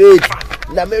tatile fetsi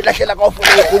na me la hlela ka o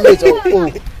fona go metsa o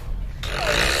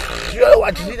you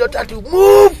what did you tati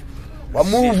move wa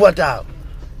move wata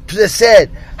to the side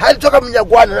ha ntse ka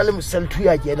mnyakwana na le msel 2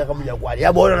 ya kena ka mnyakwana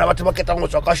ya bona na batho ba ketang go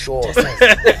tswa ka shore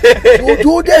you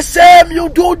do the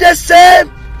same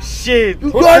shit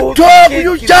you don't talk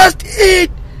you just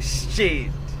eat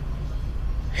shit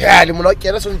ya le mona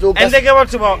kena so ntse ka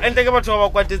ente ke batho ba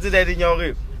kwatetse da dinya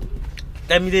hore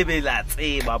tamile be la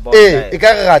tseba ba e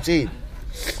ka re ratse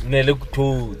ne le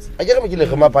kuthutse a ke re mekile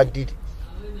re mapantiti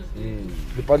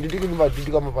le panditi ke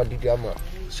mapantiti ka mapantiti ama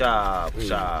sharp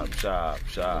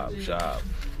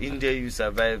in there you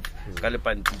survive ka le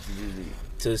pantiti le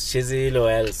so shezile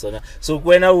wa sona so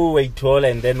kwena o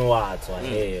ithola and then wa tswa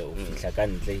o fihla ka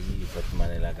ntle hi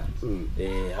Hotmanela ka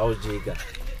ha o jeka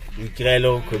o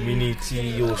kirelo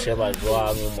community yo sheba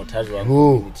jwang motha jwang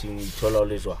community o ithola o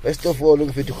le jwang first of all o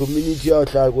fete community ya o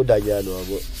tla go danyano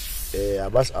wabo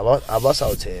abasa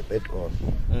o tshepe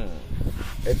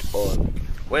at all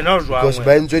wena o jwang because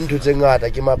ba ntse ntho tse ngata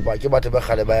ke batho ba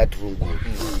gale ba ya trunku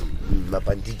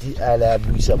mapantiti a la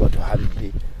buisa batho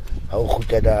hampe ha o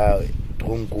khutela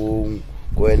tronkong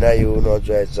wena yo no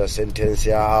tswetsa sentence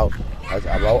ya hao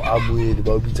aba o amuele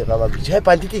ba o bitsa ka mabitsa ha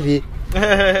pantiti le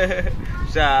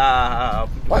sharp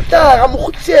bata ga mo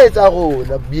khutsetsa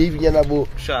rona behavior na bo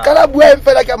kala bua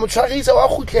empela ka mo tshwarisa wa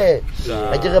khutle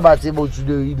a ke re ba tsebe o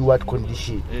tsule in what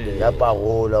condition ya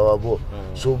parola wa bo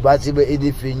so ba tsebe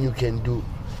anything you can do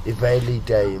if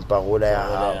violator in parola ya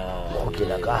hao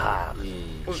khutlela ka ha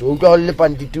so o ka le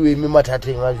pantiti o eme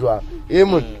mathateng a jwa e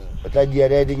mo o tla dia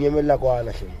le dingemela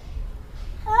kwana hle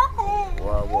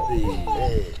wa bo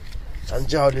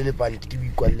santse ha le pantiti o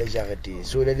ikwalle jarete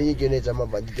so le le ke netsa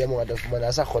mabanditi a mo ngata fumana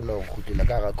a sa khona go khutlela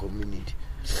ka ga community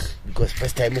because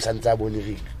first time santse a bone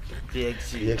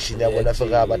reaction ya bona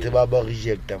fela batho ba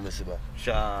rejecta mo seba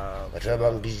sharp batho ba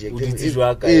reject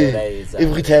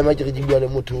every time a ke re di bua le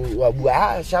motho wa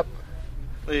bua sharp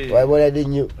wa bona le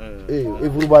nyu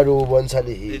everybody o bontsha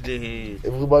le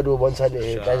everybody o bontsha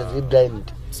le ka the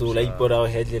blind so la ipora o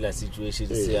handle situation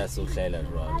se ya so hlaela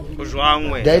jwang o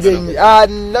jwangwe diving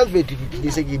nna veti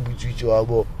ke se ke butsitse wa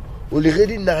bo o le re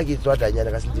dinna ga ke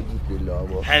tswatanyana ka sentse ke ipela wa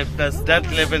bo plus that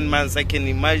 11 months I can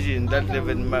imagine that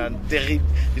 11 months the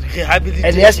rehabilitation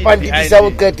and yes panditi sa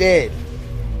o ketela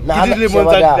na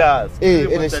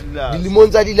dilimon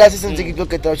tsa dilase sentse ke tlo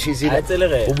keta o chesela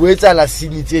o boetsa la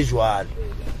sini tse jwalo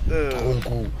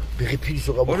tronku be re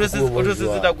phidiso ka botho o se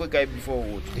tsa go kae before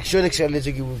what action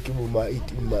letse ke mo ma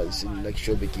 18 months like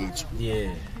show beketso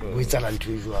o etsa la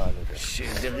ntwe jwalo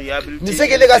the rehabilitation ni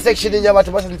sekele ka section ya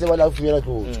batho ba sentse ba la funyela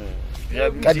tlotso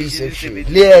ka di section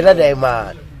le yena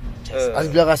diamond a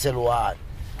bua ka sel 1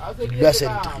 bua sel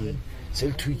 3 sel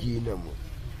 2 ke ina mo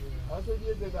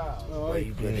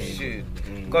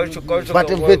but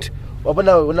in fact wa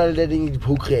bona ona le ding di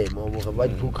program o bo ba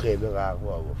di program ga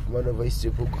go fumana ba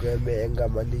ise program enga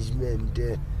management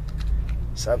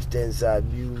substance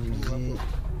abuse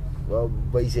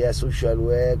ba ise ya social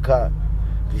worker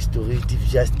restorative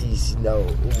justice now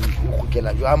o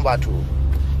khukela jo ambatho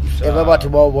eba batho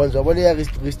ba o bontsha bona ya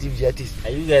restorative justice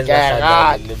are you guys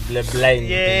le blind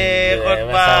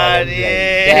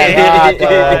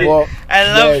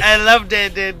I love the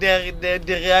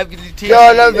rehabilitation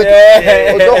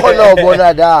o tlo khona o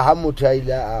bona da ha motho a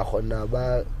ile a khona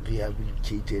ba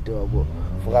rehabilitated wa bo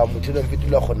fora motho le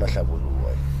fetula khona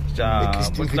hlaboloa ja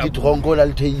Christine fiti tronko la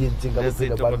le theyetseng ka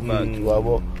bophelo ba motho wa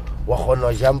bo wa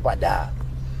khona jumpa da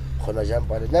khona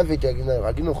jumpa da na fetwa ke na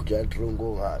ga ke no go ja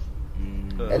tronko ha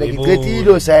ele ke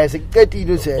ketilo sa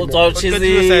o tswa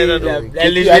chizile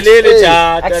le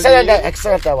ja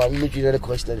excellent wa mmekile le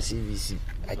coastal CVC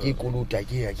a ke koluta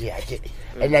ke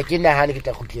ena ke na hane ke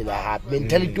tla khutlela ha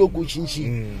mentality o go chinchi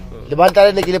le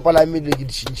bantala ne ke le palamile ke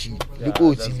di chinchi le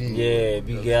kotsi le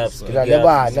big ups ke le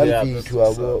bana le pithu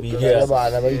abo le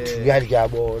bana ba ithu ya ke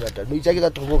abo ta no itsa ke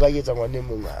tla trobo ka ke tsa ngwane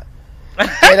monga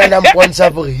ena na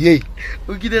mpontsha for ye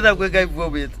o kile na go ka ipo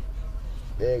bet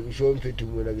ke show mfethu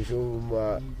bona ke show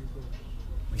ma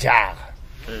jaga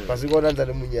ba se gona ntse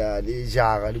le munyane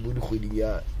jaga le bo dikgweding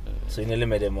ya so ine le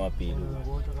medemo wa pelo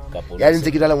ka polo ya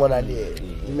ntse ke dala ngwana le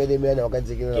medemo yana ka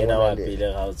ntse ke na wa pele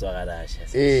ga o tswa ga dasha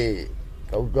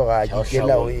ka utlwa ga ke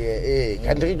kena o ye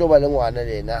ka ndri to ba le ngwana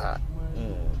le na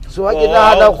so ha ke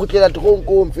nahana go khutlela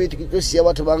tronkong fete ke tlo sia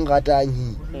batho ba ngatang hi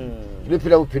le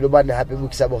phela bophelo ba ne hape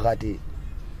bokisa bogate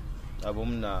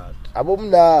abo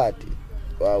mnate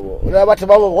wabo ona batho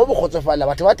ba go bogotsofala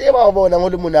batho ba teba go bona go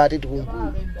le monate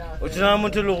tronkong o tsena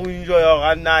motho le go enjoy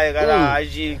ga nae kana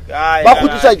aji ba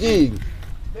khutisa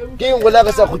keng go la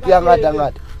ka sa khutya ngata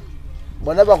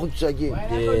bona ba khutisa keng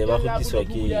ba khutiswa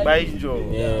ke ba enjoy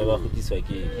ba khutiswa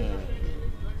ke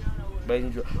ba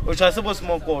enjoy o tsa se bo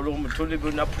smoko lo motho le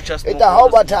bona pucha smoko eta ha o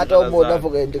ba thata o bona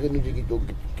for ke ke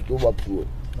to ba puo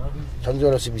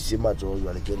tsantsolo se bise matso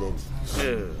jwa le keleng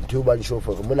ntho ba nsho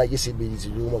for mona ke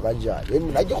sebeditse le mo ka njalo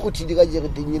nna ke khutidi ka jere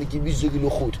teng ke biso ke le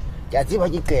khutha ke a tseba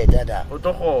ke qeta da o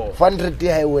to go 100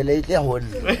 highway le tle ho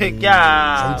kya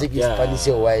santse ke Spanish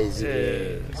wise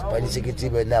Spanish ke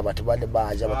tsebe na batho ba le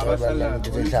ba ja batho ba le ntho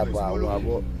tse hlapa wa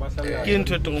bo ke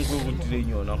ntho tronko go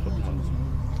dileng yona go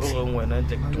o re wena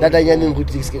ntse ke data ya neng go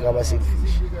tlise ka ba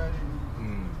selfish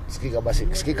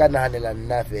ske ka nahanela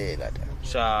nna fela da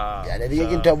ya le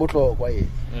ke ntho bohlokwa e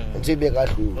ntse be ka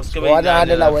hlo wa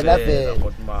nahanela wena fela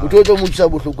motho o tlo mo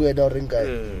tsa bohloko yena o reng ka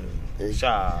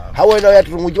ha wena ya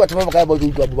trongo ke batho ba ka ba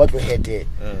utlwa ba tlo hete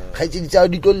ga itse ditsa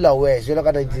di tlo lla we jela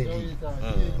ka ntse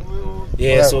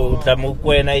di so tla mo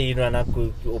kwena ino na ku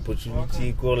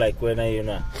opportunity ko like kwena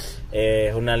ino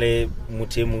hona le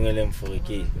motho e mongwe le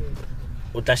mforeke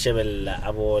o tla shebella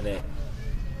a bone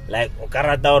like o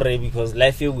karata ore because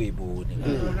life e we bone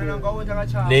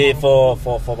le for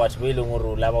batho ba ile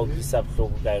ngoro la ba utlisa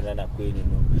bohloko ka yona na kwena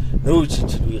no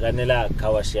tshitshi ganela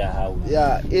kawashi ya hao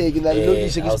ke na le loki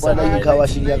se ke spana ke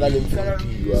kawashi ya ka le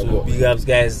mfuti so big ups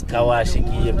guys kawashi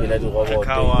ke ye pela di robot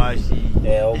kawashi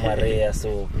o Maria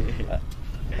so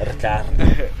retla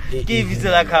ke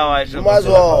vizela kawashi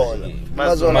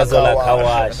Mazola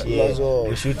Kawashi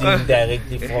we shooting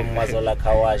directly from Mazola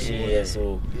Kawashi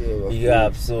so big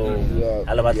up so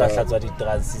ala batla hlatswa di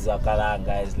trances za kala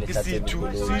guys le hlatswe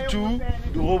C2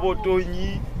 di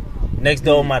robotonyi next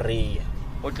door Maria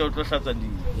o tlo hlatswa di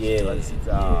trances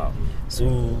so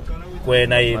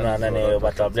kwena ina nane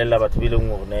batla blela batho bile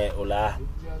ngorne ola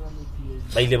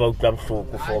ba ile ba utlwa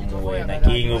bohloko for mo wena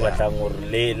ke eng o batlang gore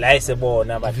le la se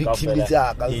bona ba ka fela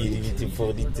di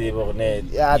for di tsebo gore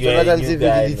ya tsona tsa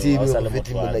tsebe di tsebe go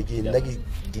fete mona ke nna ke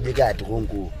dile ka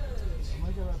tronko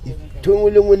thongo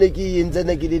le ngone ke yentse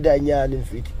na ke le danyane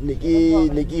mfiti ne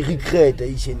ke regret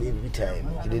each and every time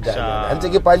ke le danyane ntse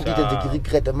ke pantite tse ke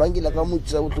regret mangila ka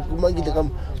motsa botloko mangila ka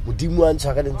modimo a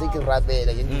ntshaka ntse ke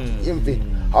rapela ke emfe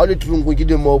ha o le tronko ke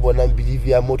le mo bona believe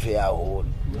ya motho ya ho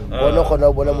bona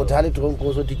gona bona motho ha le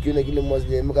tronko so tikune ke le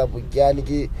muslim ka bokyane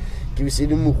ke se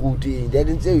le mohuti that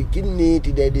ntse ke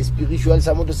nnete that the spiritual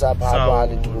sa motho sa phapha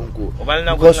le tronko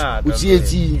o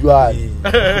tsietsi jwale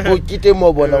go kite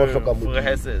mo bona go hloka motho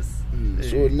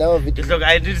so now ke hloka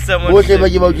I did someone bohle ba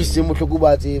ke ba utlwisitse mohloko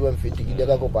ba tseba mfeti ke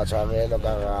ka kopa tshwarelo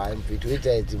ka ga mfeti o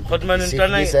etsetse Hotman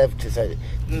ntwana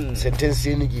sentence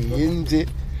ni ke yentse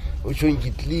o tshong ke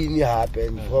clean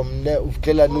happen from ne o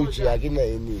fitela nochi ya ke na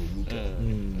ene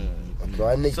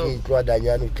ke tloa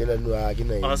danyane o fitela no ha ke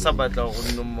na ene a sa batla go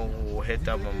nno mo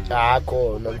heta mama a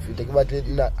ko na mfeti ke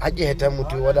batle ha ke heta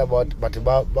motho what about batho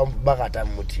ba rata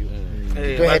motho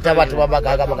to heta batho ba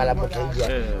baka ka makala motho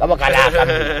ka makala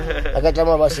ka ka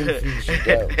tama ba selfish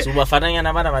so ba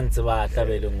fananyana bana ba ntse ba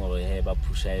tlabeleng gore he ba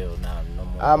pusha yona no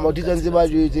mo mo di tse ba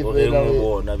jwetse fela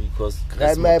bona because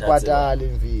crime e patale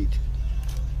mfeti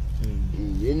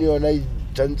yeni yona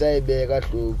tantsa e be ka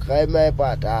hlo crime e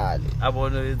patale a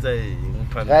bona etsa eng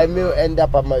crime o end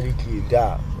up mabitli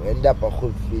da end up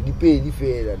go di pedi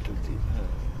fela ntutse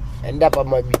end up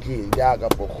mabitli da ka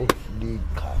po go di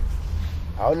ka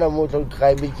ha ona motho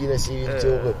crime ke na se itse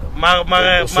gore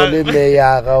so le me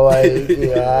ya ga wa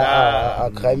a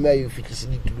crime ya fitlhise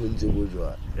ditulong tse go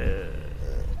jwa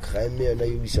crime yona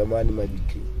yo bisa mane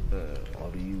mabitli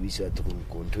or you bisa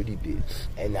tronko ntho di pe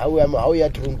and how ya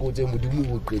tronko tse modimo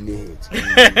go qenetse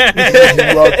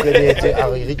modimo go qenetse a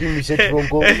re ke mise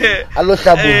tronko alo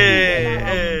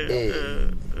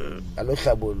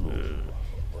hlabolo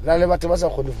la le batho ba sa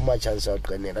khone fuma chance ya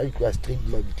qenela di kwa street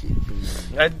mabitli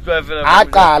a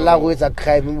qala go etsa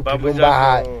crime mo philong ba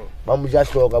hae ba mo ja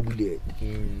hloka bullet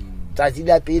tsatsi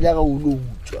la pele ga o lo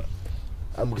utswa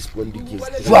am responding ke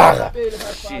jwara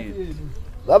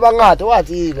ba bangata wa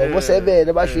tsela mo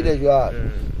sebele ba shile jwara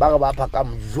ba ga ba phaka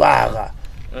mjwara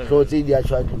hlotse di a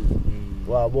tshwadi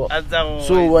wa bo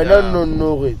so wena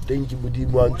no re thank you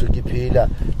modimo a ntse ke phela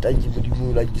thank you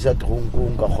modimo la ke sa tronko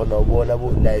nka khona go bona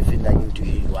bo life nna ke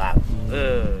ntwe wa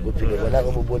go phela bona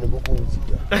go bone bo kutsi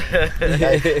go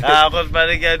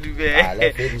bana ke a dube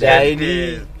ja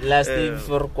ini last thing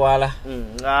for kwala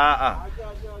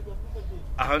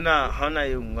hana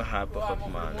yung happy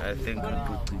Hotman. I think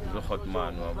the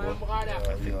Hotman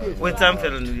when some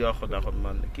fell in New York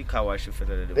Hotman, Kikawashi fell.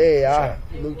 Yeah,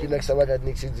 looking like somebody that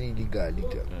makes it illegal.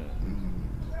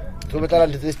 So we tell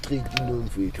the street in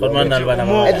fit.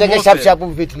 And take a sharp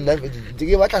fit in that. To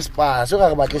give what a spa, so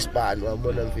about a spa, or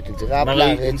more than fit.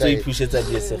 Push it at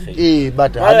yes.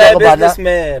 But I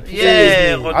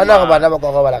know about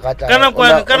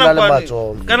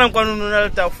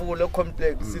full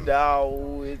complex now.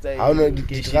 I know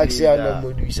the tracks here no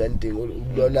more do something.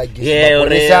 Yeah,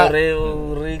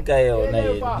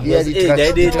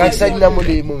 the tracks are no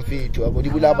more fit. I would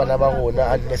have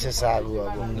another unnecessary.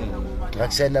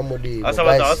 Traksena modi.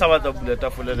 Asabata buleta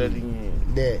fulele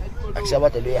ne.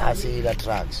 Aksabata le hasi la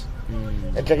tracks.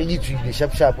 Entleke ditshile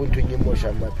sharp ntwe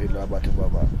nyemosha maphelo abatho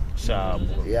baba. Sharp.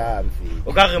 Ya mfi.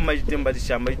 O ka re majitemba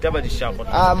dishamba ditaba dishapo.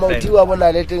 Mauti wa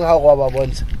bona le teng ha go ba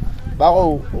bontsha. Ba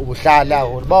go bohlala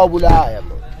hore ba o bulaya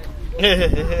mo.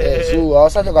 So I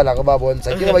was talking about ba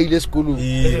bontsha ke ba ile sekolo.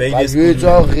 Ba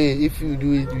jwetswa hore if you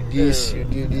do this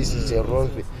is a wrong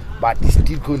thing, but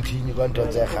still continue ba ntwa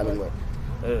tsa khalengwa.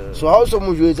 So how so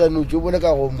mo jwetsa no tjo bona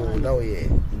ka go mona o ye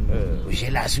o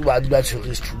jela su ba dula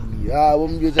tourist to bo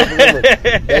mo jwetsa mo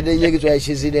ya de nye ke tswa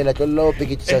shizilela tlo lo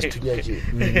peketsa stunya je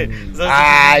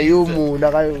yo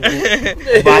mona ka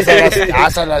ba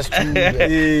sa la stunya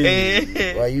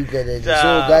why you get it.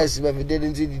 So guys ba videle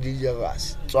ntse di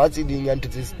dangerous so atse di nya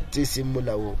ntse tse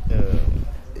simolawo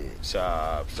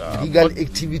sharp legal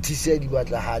activities ya di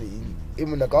batla hali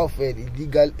emona ka offer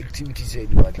illegal activities ya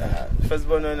di batla first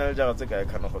born na ja tse ka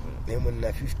kana go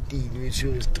emona 15 we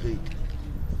show straight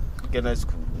kena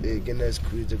school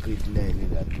the grade 9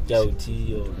 la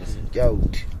Jauti yo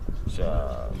Jauti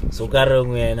so ka re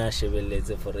ngwe na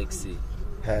shebeletse forex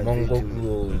mongo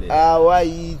kuole wa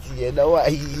iti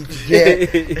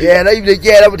yena ibile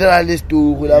kera mutana le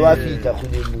story la ba fita go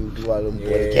le motho wa lo mpo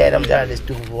kera mutana le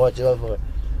story go tswa for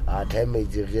time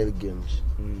is real games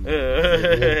no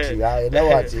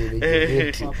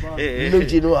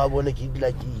jeno a bona ke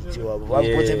dila ke itse wa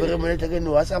potse bere mone tla ke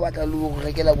no wa sa batla lo go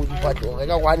rekela bo diphato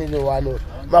reka gwane le wano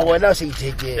ma gona o se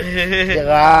itheke ke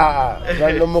ga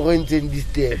no mo go ntse di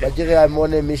step ba ke re I'm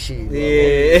on a mission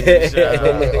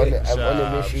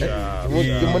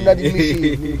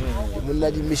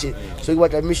monna di mission so ke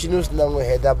batla mission o sna go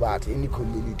header bat in the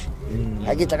community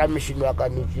ha ke tla ka mission wa ka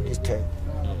no this time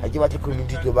I give out a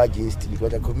community to buy against it,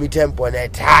 but a community upon a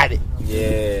tide.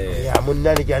 Yeah, I'm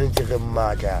not getting to the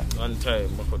matter. One time,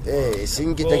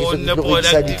 sing it again to the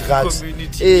excited tracks. I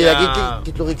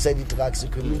get to excited tracks,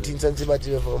 community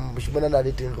sensitivity from Shimana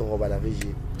letting go over the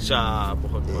vision. Sharp,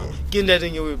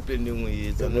 Kinletting you pending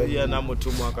with the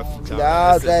Namotumaka.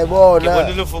 Now, I won't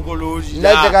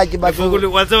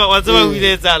whatever we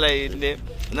did,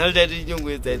 now that you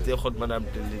with that hot madam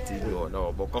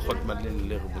or Boko hot madam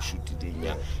little shooting.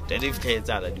 That if heads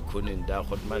are the couldn't down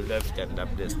hot my left and up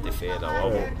the fair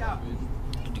or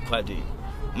the quaddy.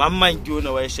 Mamma, you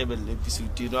know, I shall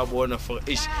episode, you know, born for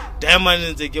ish. Diamond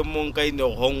is a game in the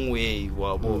wrong way,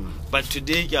 but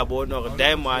today, you're born of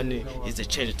diamond is a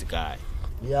changed guy.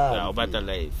 Yeah, about the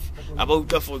life. About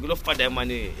the for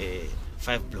diamond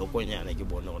 5 block on ya like you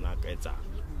born on a pizza.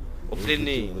 Even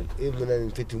in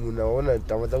Fitumuna, one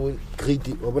tamata great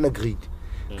or great.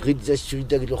 Great just shoot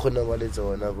the Hona Wallet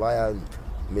on a violent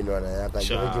Minwana. I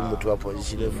can give to a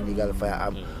position of legal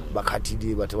firearm.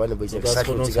 Bakati, but one of the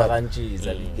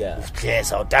yes,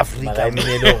 South Africa.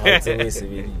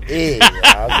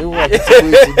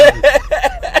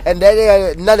 And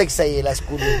then not say la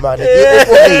school man.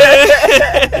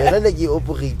 You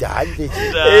operate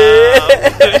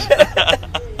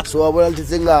so I want to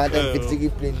sing out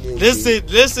and let's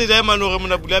say them and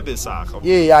Romana Bulabesa.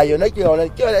 Yeah, you're not your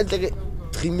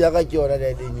Trimia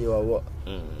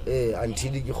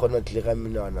until you cannot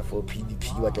Leramina for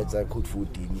PDP, what that's a good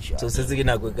food initial. So says again,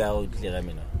 I go out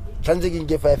Leramina. Something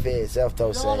get 5 years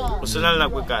after saying,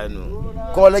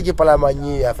 call like a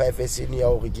Palamani, a 5 years in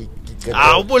your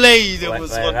I'll play the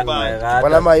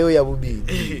Palamayo would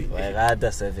be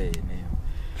rather 7.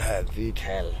 Feet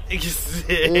hell.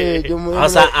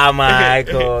 Asa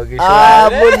amako.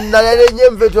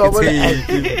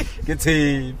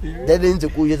 That is a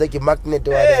good like a magnet.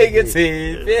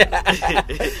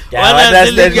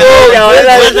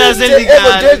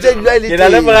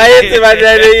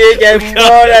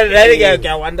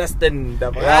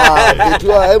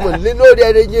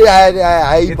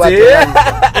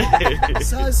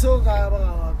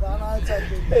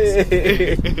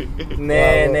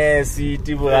 Nene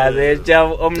city brother.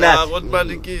 Jam omnat. What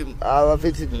balikim? Aba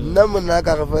fithi nna mona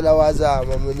ka re fela wa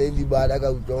zama mona di bala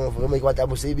ka utlwa gore me ke batla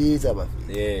mosebetsa ba.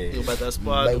 But that's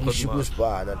Ba part.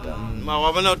 ikuspana ta. Ma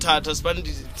wa bona uthatha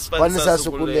spandi Bana sa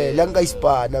sokulela nka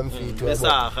ispana mfethu.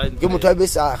 Ke motho a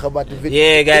besaga batho fithi.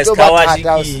 Yeah guys,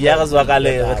 Kawashiki ya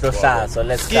gazwakale re tlo hlatswa.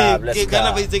 Let's come, let's Ke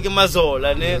kana ba come. itse ke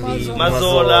mazola ne.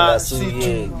 Mazola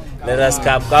situ. Let us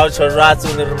come. Gaucho Ratu,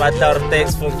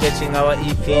 thanks for catching our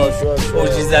EP. Sure.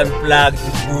 OG's Unplugged.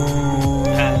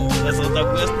 That's what I'm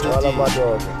going to do. Wala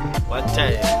madoda. What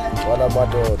time? Wala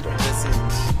madoda. This is